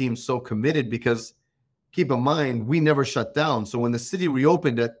seen a team so committed, because keep in mind, we never shut down. So when the city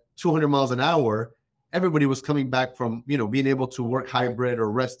reopened at 200 miles an hour, everybody was coming back from, being able to work hybrid or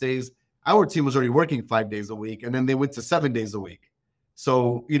rest days. Our team was already working 5 days a week, and then they went to 7 days a week.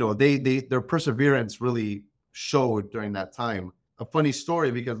 So, their perseverance really showed during that time. A funny story,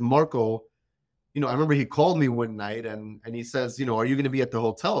 because Marco, I remember he called me one night and he says, are you going to be at the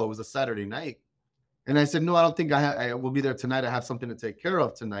hotel? It was a Saturday night. And I said, no, I don't think I will be there tonight. I have something to take care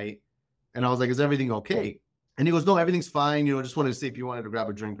of tonight. And I was like, is everything okay? And he goes, no, everything's fine. Just wanted to see if you wanted to grab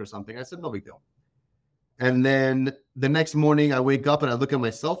a drink or something. I said, no big deal. And then the next morning I wake up and I look at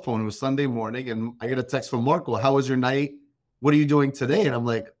my cell phone. It was Sunday morning and I get a text from Marco. How was your night? What are you doing today? And I'm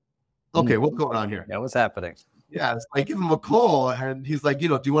like, okay, what's going on here? Yeah, what's happening? Yeah, so I give him a call and he's like, do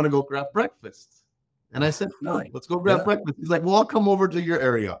you want to go grab breakfast? And I said, no, let's go grab breakfast. He's like, well, I'll come over to your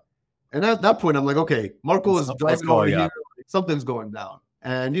area. And at that point, I'm like, okay, Marco is driving over here. Something's going down.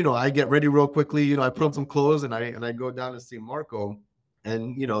 And, I get ready real quickly. I put on some clothes and I go down to see Marco.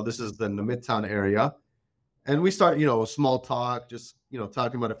 And, this is in the Midtown area. And we start, small talk, just,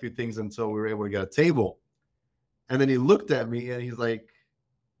 talking about a few things until we were able to get a table. And then he looked at me and he's like,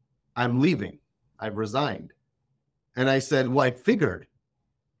 I'm leaving. I've resigned. And I said, well, I figured.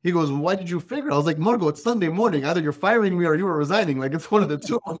 He goes, why did you figure? I was like, Marco, it's Sunday morning. Either you're firing me or you were resigning. Like, it's one of the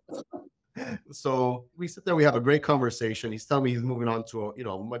two. So we sit there, we have a great conversation. He's telling me he's moving on to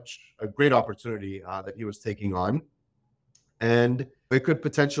a great opportunity that he was taking on. And it could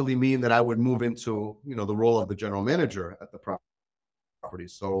potentially mean that I would move into, the role of the general manager at the property.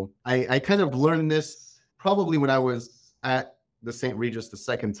 So I kind of learned this probably when I was at the St. Regis the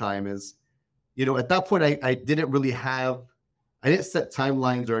second time is, at that point, I didn't set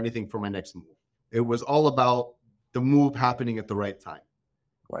timelines or anything for my next move. It was all about the move happening at the right time.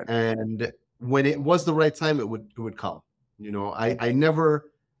 Right. And when it was the right time, it would come. I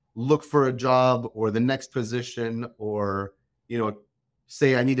never look for a job or the next position or,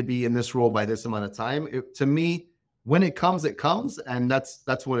 say I need to be in this role by this amount of time. To me, when it comes, and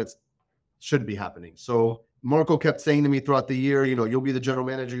that's when it should be happening. So Marco kept saying to me throughout the year, you'll be the general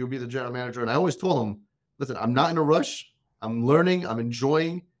manager, you'll be the general manager. And I always told him, listen, I'm not in a rush. I'm learning, I'm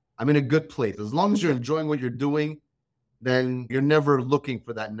enjoying, I'm in a good place. As long as you're enjoying what you're doing, then you're never looking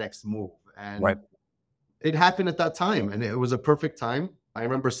for that next move. And it happened at that time. And it was a perfect time. I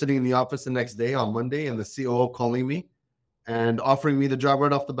remember sitting in the office the next day on Monday and the COO calling me and offering me the job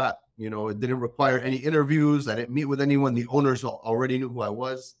right off the bat. It didn't require any interviews. I didn't meet with anyone. The owners already knew who I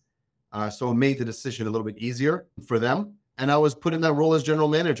was. So it made the decision a little bit easier for them. And I was put in that role as general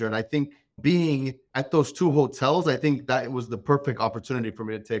manager. And I think being at those two hotels, I think that was the perfect opportunity for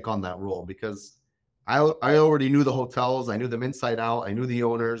me to take on that role because I already knew the hotels. I knew them inside out. I knew the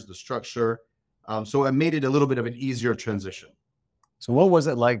owners, the structure. So it made it a little bit of an easier transition. So what was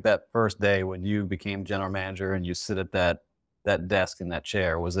it like that first day when you became general manager and you sit at that desk in that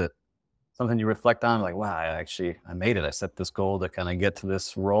chair? Was it something you reflect on like, wow, I made it. I set this goal to kind of get to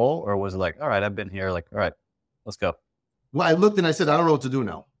this role? Or was it like, all right, I've been here, like, all right, let's go? Well, I looked and I said, I don't know what to do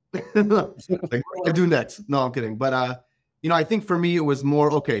now. Like, what do I do next? No, I'm kidding. But, I think for me, it was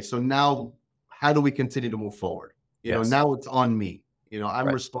more, okay, so now how do we continue to move forward? Now it's on me. I'm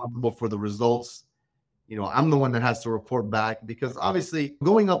responsible for the results. I'm the one that has to report back because obviously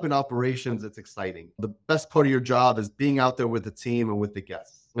going up in operations, it's exciting. The best part of your job is being out there with the team and with the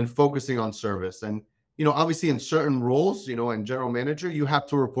guests and focusing on service. And, obviously in certain roles, and general manager, you have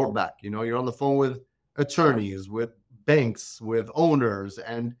to report back. You're on the phone with attorneys, with banks, with owners,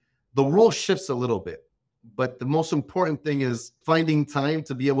 and the role shifts a little bit. But the most important thing is finding time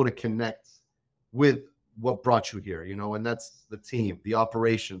to be able to connect with what brought you here, and that's the team, the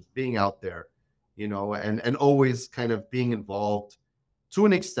operations, being out there, and always kind of being involved to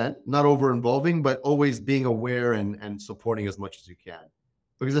an extent, not over involving, but always being aware and supporting as much as you can.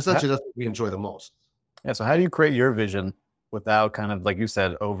 Because essentially that's what we enjoy the most. Yeah. So how do you create your vision without kind of, like you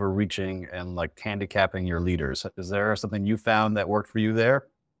said, overreaching and like handicapping your leaders? Is there something you found that worked for you there?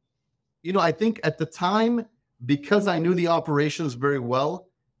 I think at the time, because I knew the operations very well,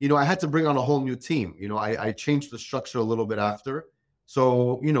 I had to bring on a whole new team. I changed the structure a little bit after.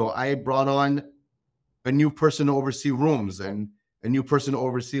 So, I brought on a new person to oversee rooms and a new person to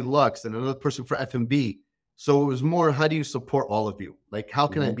oversee Lux and another person for F&B. So it was more, how do you support all of you? Like, how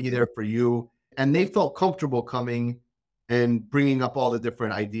can I be there for you? And they felt comfortable coming and bringing up all the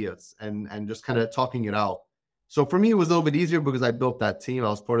different ideas and just kind of talking it out. So for me, it was a little bit easier because I built that team. I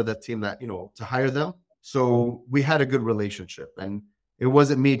was part of that team that, to hire them. So we had a good relationship and it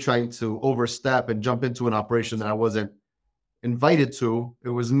wasn't me trying to overstep and jump into an operation that I wasn't invited to. It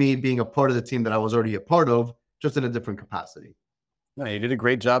was me being a part of the team that I was already a part of, just in a different capacity. No, you did a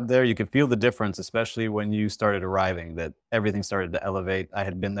great job there. You could feel the difference, especially when you started arriving, that everything started to elevate. I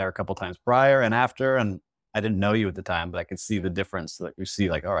had been there a couple times prior and after, and I didn't know you at the time, but I could see the difference. Like you see,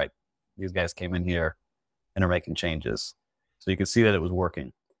 like, all right, these guys came in here and are making changes. So you could see that it was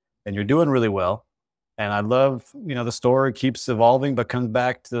working. And you're doing really well. And I love, the story keeps evolving, but comes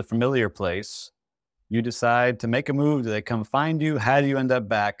back to the familiar place. You decide to make a move. Do they come find you? How do you end up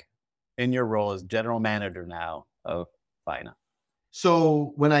back in your role as general manager now of Faena?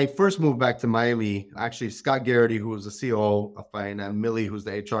 So when I first moved back to Miami, actually Scott Garrity, who was the COO of Faena, and Millie, who's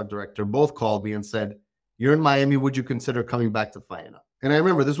the HR director, both called me and said, "You're in Miami. Would you consider coming back to Faena?" And I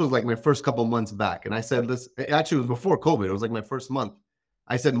remember this was like my first couple months back. And I said, this actually was before COVID. It was like my first month.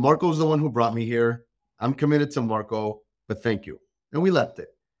 I said, "Marco's the one who brought me here. I'm committed to Marco, but thank you." And we left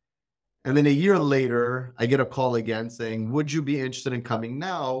it. And then a year later, I get a call again saying, "Would you be interested in coming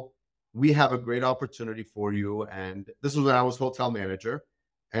now? We have a great opportunity for you." And this was when I was hotel manager.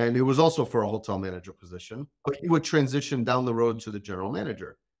 And it was also for a hotel manager position, but he would transition down the road to the general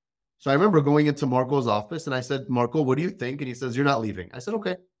manager. So I remember going into Marco's office and I said, "Marco, what do you think?" And he says, "You're not leaving." I said,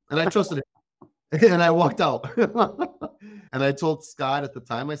 "Okay." And I trusted him. And I walked out. And I told Scott at the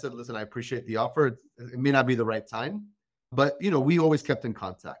time, I said, "Listen, I appreciate the offer. It may not be the right time, but we always kept in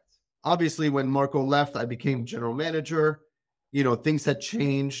contact." Obviously, when Marco left, I became general manager. Things had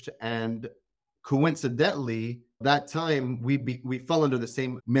changed, and coincidentally, that time we fell under the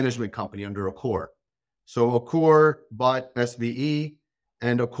same management company under Accor. So Accor bought SVE,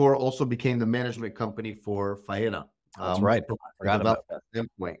 and Accor also became the management company for Faena. That's right. I forgot about that.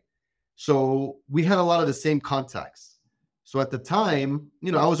 Standpoint. So we had a lot of the same contacts. So at the time,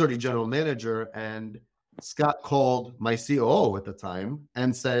 I was already general manager, and Scott called my COO at the time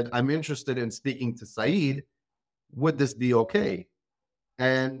and said, "I'm interested in speaking to Saeed. Would this be okay?"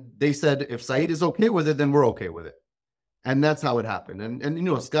 And they said, "If Saeed is okay with it, then we're okay with it." And that's how it happened.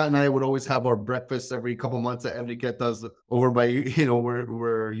 And Scott and I would always have our breakfast every couple months that Enriquez does over by,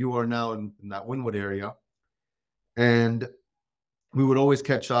 where you are now in that Wynwood area. And we would always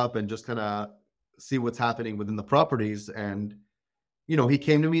catch up and just kind of see what's happening within the properties. And, he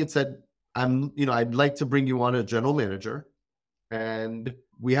came to me and said, I'd like to bring you on as general manager. And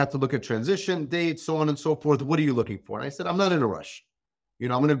we had to look at transition dates, so on and so forth. What are you looking for? And I said, "I'm not in a rush.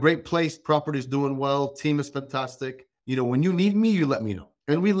 I'm in a great place. Property's doing well. Team is fantastic. When you need me, you let me know."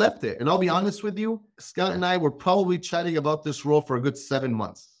 And we left it. And I'll be honest with you, Scott and I were probably chatting about this role for a good 7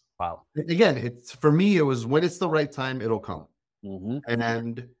 months. Wow. Again, for me, it was when it's the right time, it'll come. Mm-hmm.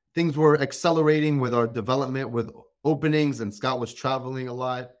 And things were accelerating with our development with openings, and Scott was traveling a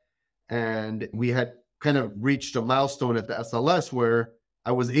lot. And we had kind of reached a milestone at the SLS where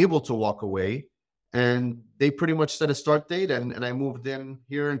I was able to walk away, and they pretty much set a start date. And I moved in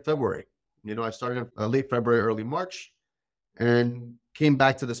here in February. I started late February, early March, and came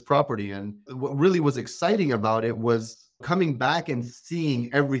back to this property. And what really was exciting about it was coming back and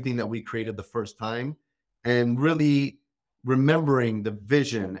seeing everything that we created the first time, and really remembering the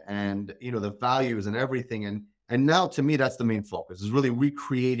vision and the values and everything. And now, to me, that's the main focus, is really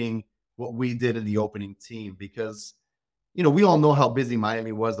recreating what we did in the opening team, because we all know how busy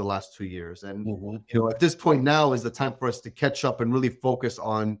Miami was the last 2 years. And at this point now is the time for us to catch up and really focus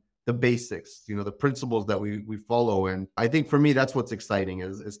on the basics, the principles that we follow. And I think for me, that's what's exciting,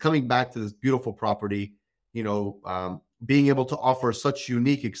 is coming back to this beautiful property, being able to offer such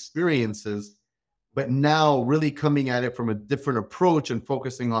unique experiences, but now really coming at it from a different approach and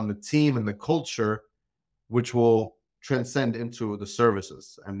focusing on the team and the culture, which will transcend into the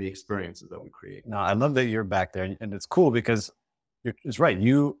services and the experiences that we create. No, I love that you're back there. And it's cool because it's right.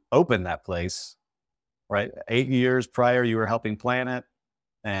 You opened that place, right? 8 years prior, you were helping plan it,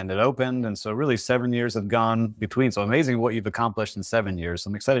 and it opened. And so really 7 years have gone between. So amazing what you've accomplished in 7 years. So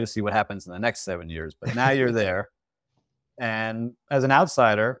I'm excited to see what happens in the next 7 years. But now you're there. And as an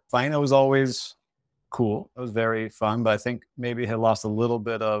outsider, Faena was always cool. It was very fun, but I think maybe it had lost a little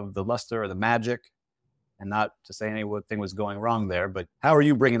bit of the luster or the magic. And not to say anything was going wrong there, but how are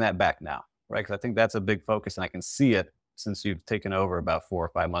you bringing that back now, right? Because I think that's a big focus, and I can see it since you've taken over about 4 or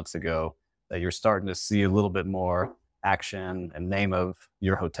 5 months ago, that you're starting to see a little bit more action and name of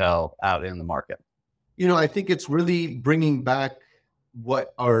your hotel out in the market. I think it's really bringing back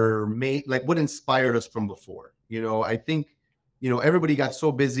what what inspired us from before. I think, everybody got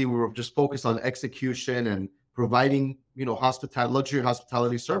so busy. We were just focused on execution and providing, luxury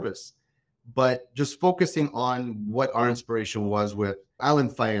hospitality service. But just focusing on what our inspiration was with Alan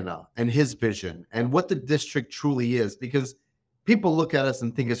Faena and his vision and what the district truly is, because people look at us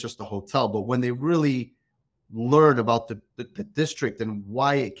and think it's just a hotel, but when they really learn about the district and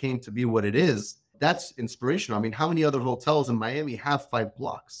why it came to be what it is, that's inspirational. I mean, how many other hotels in Miami have 5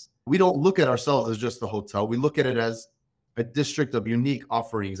 blocks? We don't look at ourselves as just a hotel. We look at it as a district of unique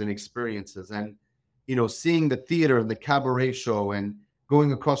offerings and experiences. And, seeing the theater and the cabaret show, and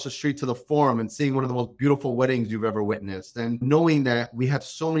going across the street to the Forum and seeing one of the most beautiful weddings you've ever witnessed, and knowing that we have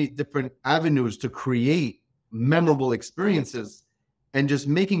so many different avenues to create memorable experiences, and just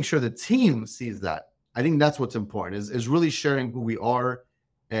making sure the team sees that. I think that's what's important, is really sharing who we are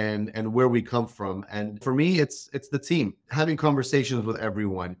and where we come from. And for me, it's the team, having conversations with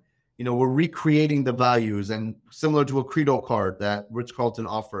everyone. We're recreating the values, and similar to a Credo card that Rich Carlton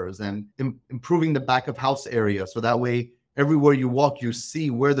offers, and improving the back of house area. So that way, everywhere you walk, you see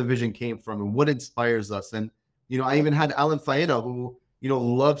where the vision came from and what inspires us. And, I even had Alan Faena, who,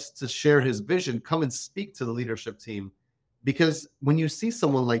 loves to share his vision, come and speak to the leadership team. Because when you see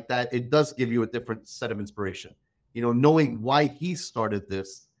someone like that, it does give you a different set of inspiration. Knowing why he started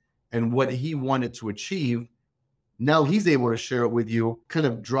this and what he wanted to achieve, now he's able to share it with you, kind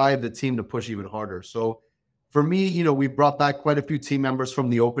of drive the team to push even harder. So for me, we brought back quite a few team members from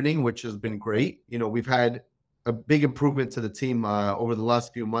the opening, which has been great. We've had a big improvement to the team over the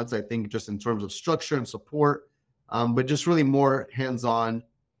last few months, I think, just in terms of structure and support, but just really more hands-on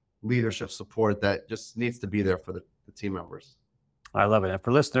leadership support that just needs to be there for the team members. I love it. And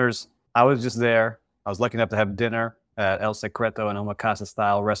for listeners, I was just there. I was lucky enough to have dinner at El Secreto, an omakase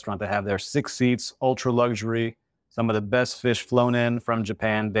style restaurant. They have their 6 seats, ultra luxury, some of the best fish flown in from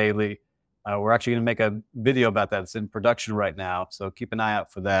Japan daily. We're actually going to make a video about that. It's in production right now, so keep an eye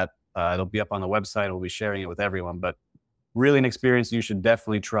out for that. It'll be up on the website. We'll be sharing it with everyone, but really an experience you should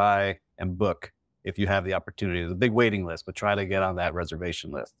definitely try and book if you have the opportunity. There's a big waiting list, but try to get on that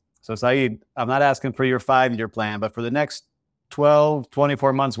reservation list. So Saeed, I'm not asking for your 5-year plan, but for the next 12,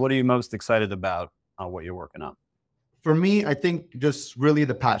 24 months, what are you most excited about on what you're working on? For me, I think just really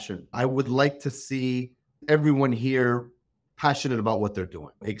the passion. I would like to see everyone here passionate about what they're doing,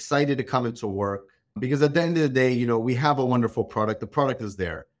 excited to come into work, because at the end of the day, we have a wonderful product. The product is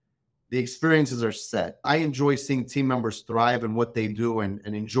there. The experiences are set. I enjoy seeing team members thrive in what they do and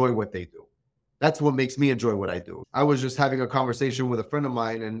enjoy what they do. That's what makes me enjoy what I do. I was just having a conversation with a friend of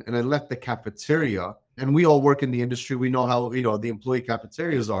mine, and I left the cafeteria, and we all work in the industry. We know how, the employee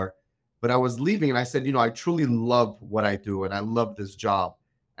cafeterias are. But I was leaving and I said, I truly love what I do and I love this job.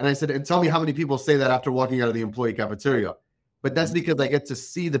 And I said, and tell me how many people say that after walking out of the employee cafeteria. But that's because I get to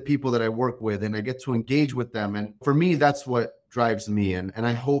see the people that I work with and I get to engage with them. And for me, that's what drives me. And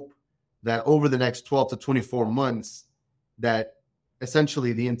I hope that over the next 12 to 24 months, that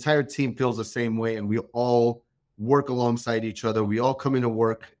essentially the entire team feels the same way and we all work alongside each other. We all come into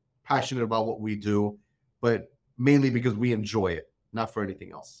work passionate about what we do, but mainly because we enjoy it, not for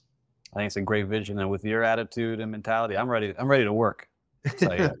anything else. I think it's a great vision, and with your attitude and mentality, I'm ready to work.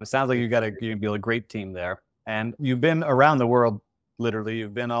 So, yeah, it sounds like you build a great team there. And you've been around the world, literally.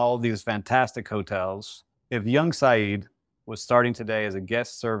 You've been all these fantastic hotels. If young Saeed was starting today as a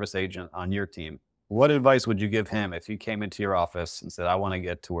guest service agent on your team, what advice would you give him if he came into your office and said, I want to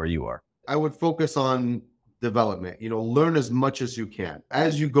get to where you are? I would focus on development. Learn as much as you can.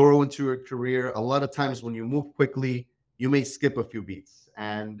 As you grow into your career, a lot of times when you move quickly, you may skip a few beats.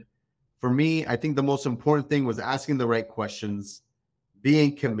 And for me, I think the most important thing was asking the right questions,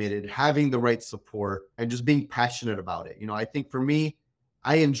 being committed, having the right support, and just being passionate about it. I think for me,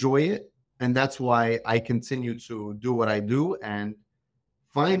 I enjoy it. And that's why I continue to do what I do and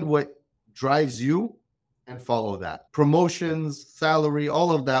find what drives you and follow that. Promotions, salary,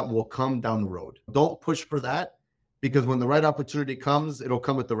 all of that will come down the road. Don't push for that, because when the right opportunity comes, it'll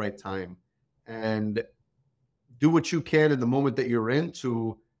come at the right time. And do what you can in the moment that you're in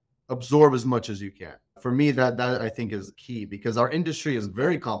to absorb as much as you can. For me, that I think is key, because our industry is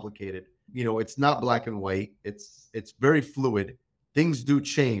very complicated. It's not black and white. It's very fluid. Things do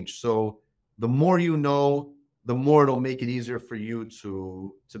change. So the more you know, the more it'll make it easier for you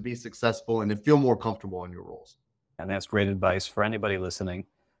to be successful and to feel more comfortable in your roles. And that's great advice for anybody listening.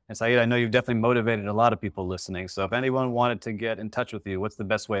 And Saeed, I know you've definitely motivated a lot of people listening. So if anyone wanted to get in touch with you, what's the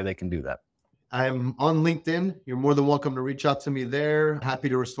best way they can do that? I'm on LinkedIn. You're more than welcome to reach out to me there. Happy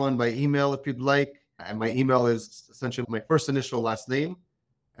to respond by email if you'd like. And my email is essentially my first initial last name,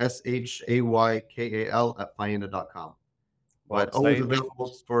 SHAYKAL@Faena.com. But always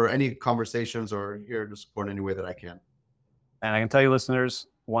available for any conversations or here to support any way that I can. And I can tell you, listeners,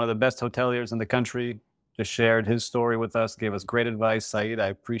 one of the best hoteliers in the country just shared his story with us, gave us great advice. Saeed, I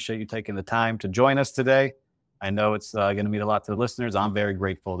appreciate you taking the time to join us today. I know it's going to mean a lot to the listeners. I'm very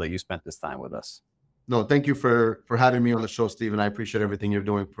grateful that you spent this time with us. No, thank you for having me on the show, Stephen. I appreciate everything you're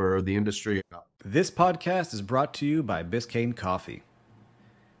doing for the industry. This podcast is brought to you by Biscayne Coffee.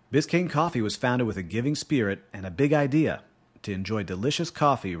 Biscayne Coffee was founded with a giving spirit and a big idea: to enjoy delicious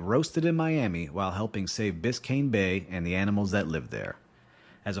coffee roasted in Miami while helping save Biscayne Bay and the animals that live there.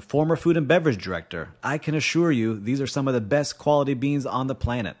 As a former food and beverage director, I can assure you these are some of the best quality beans on the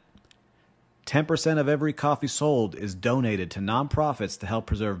planet. 10% of every coffee sold is donated to nonprofits to help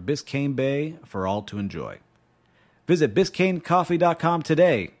preserve Biscayne Bay for all to enjoy. Visit BiscayneCoffee.com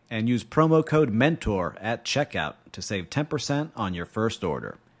today and use promo code MENTOR at checkout to save 10% on your first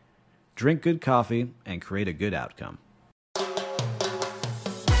order. Drink good coffee and create a good outcome.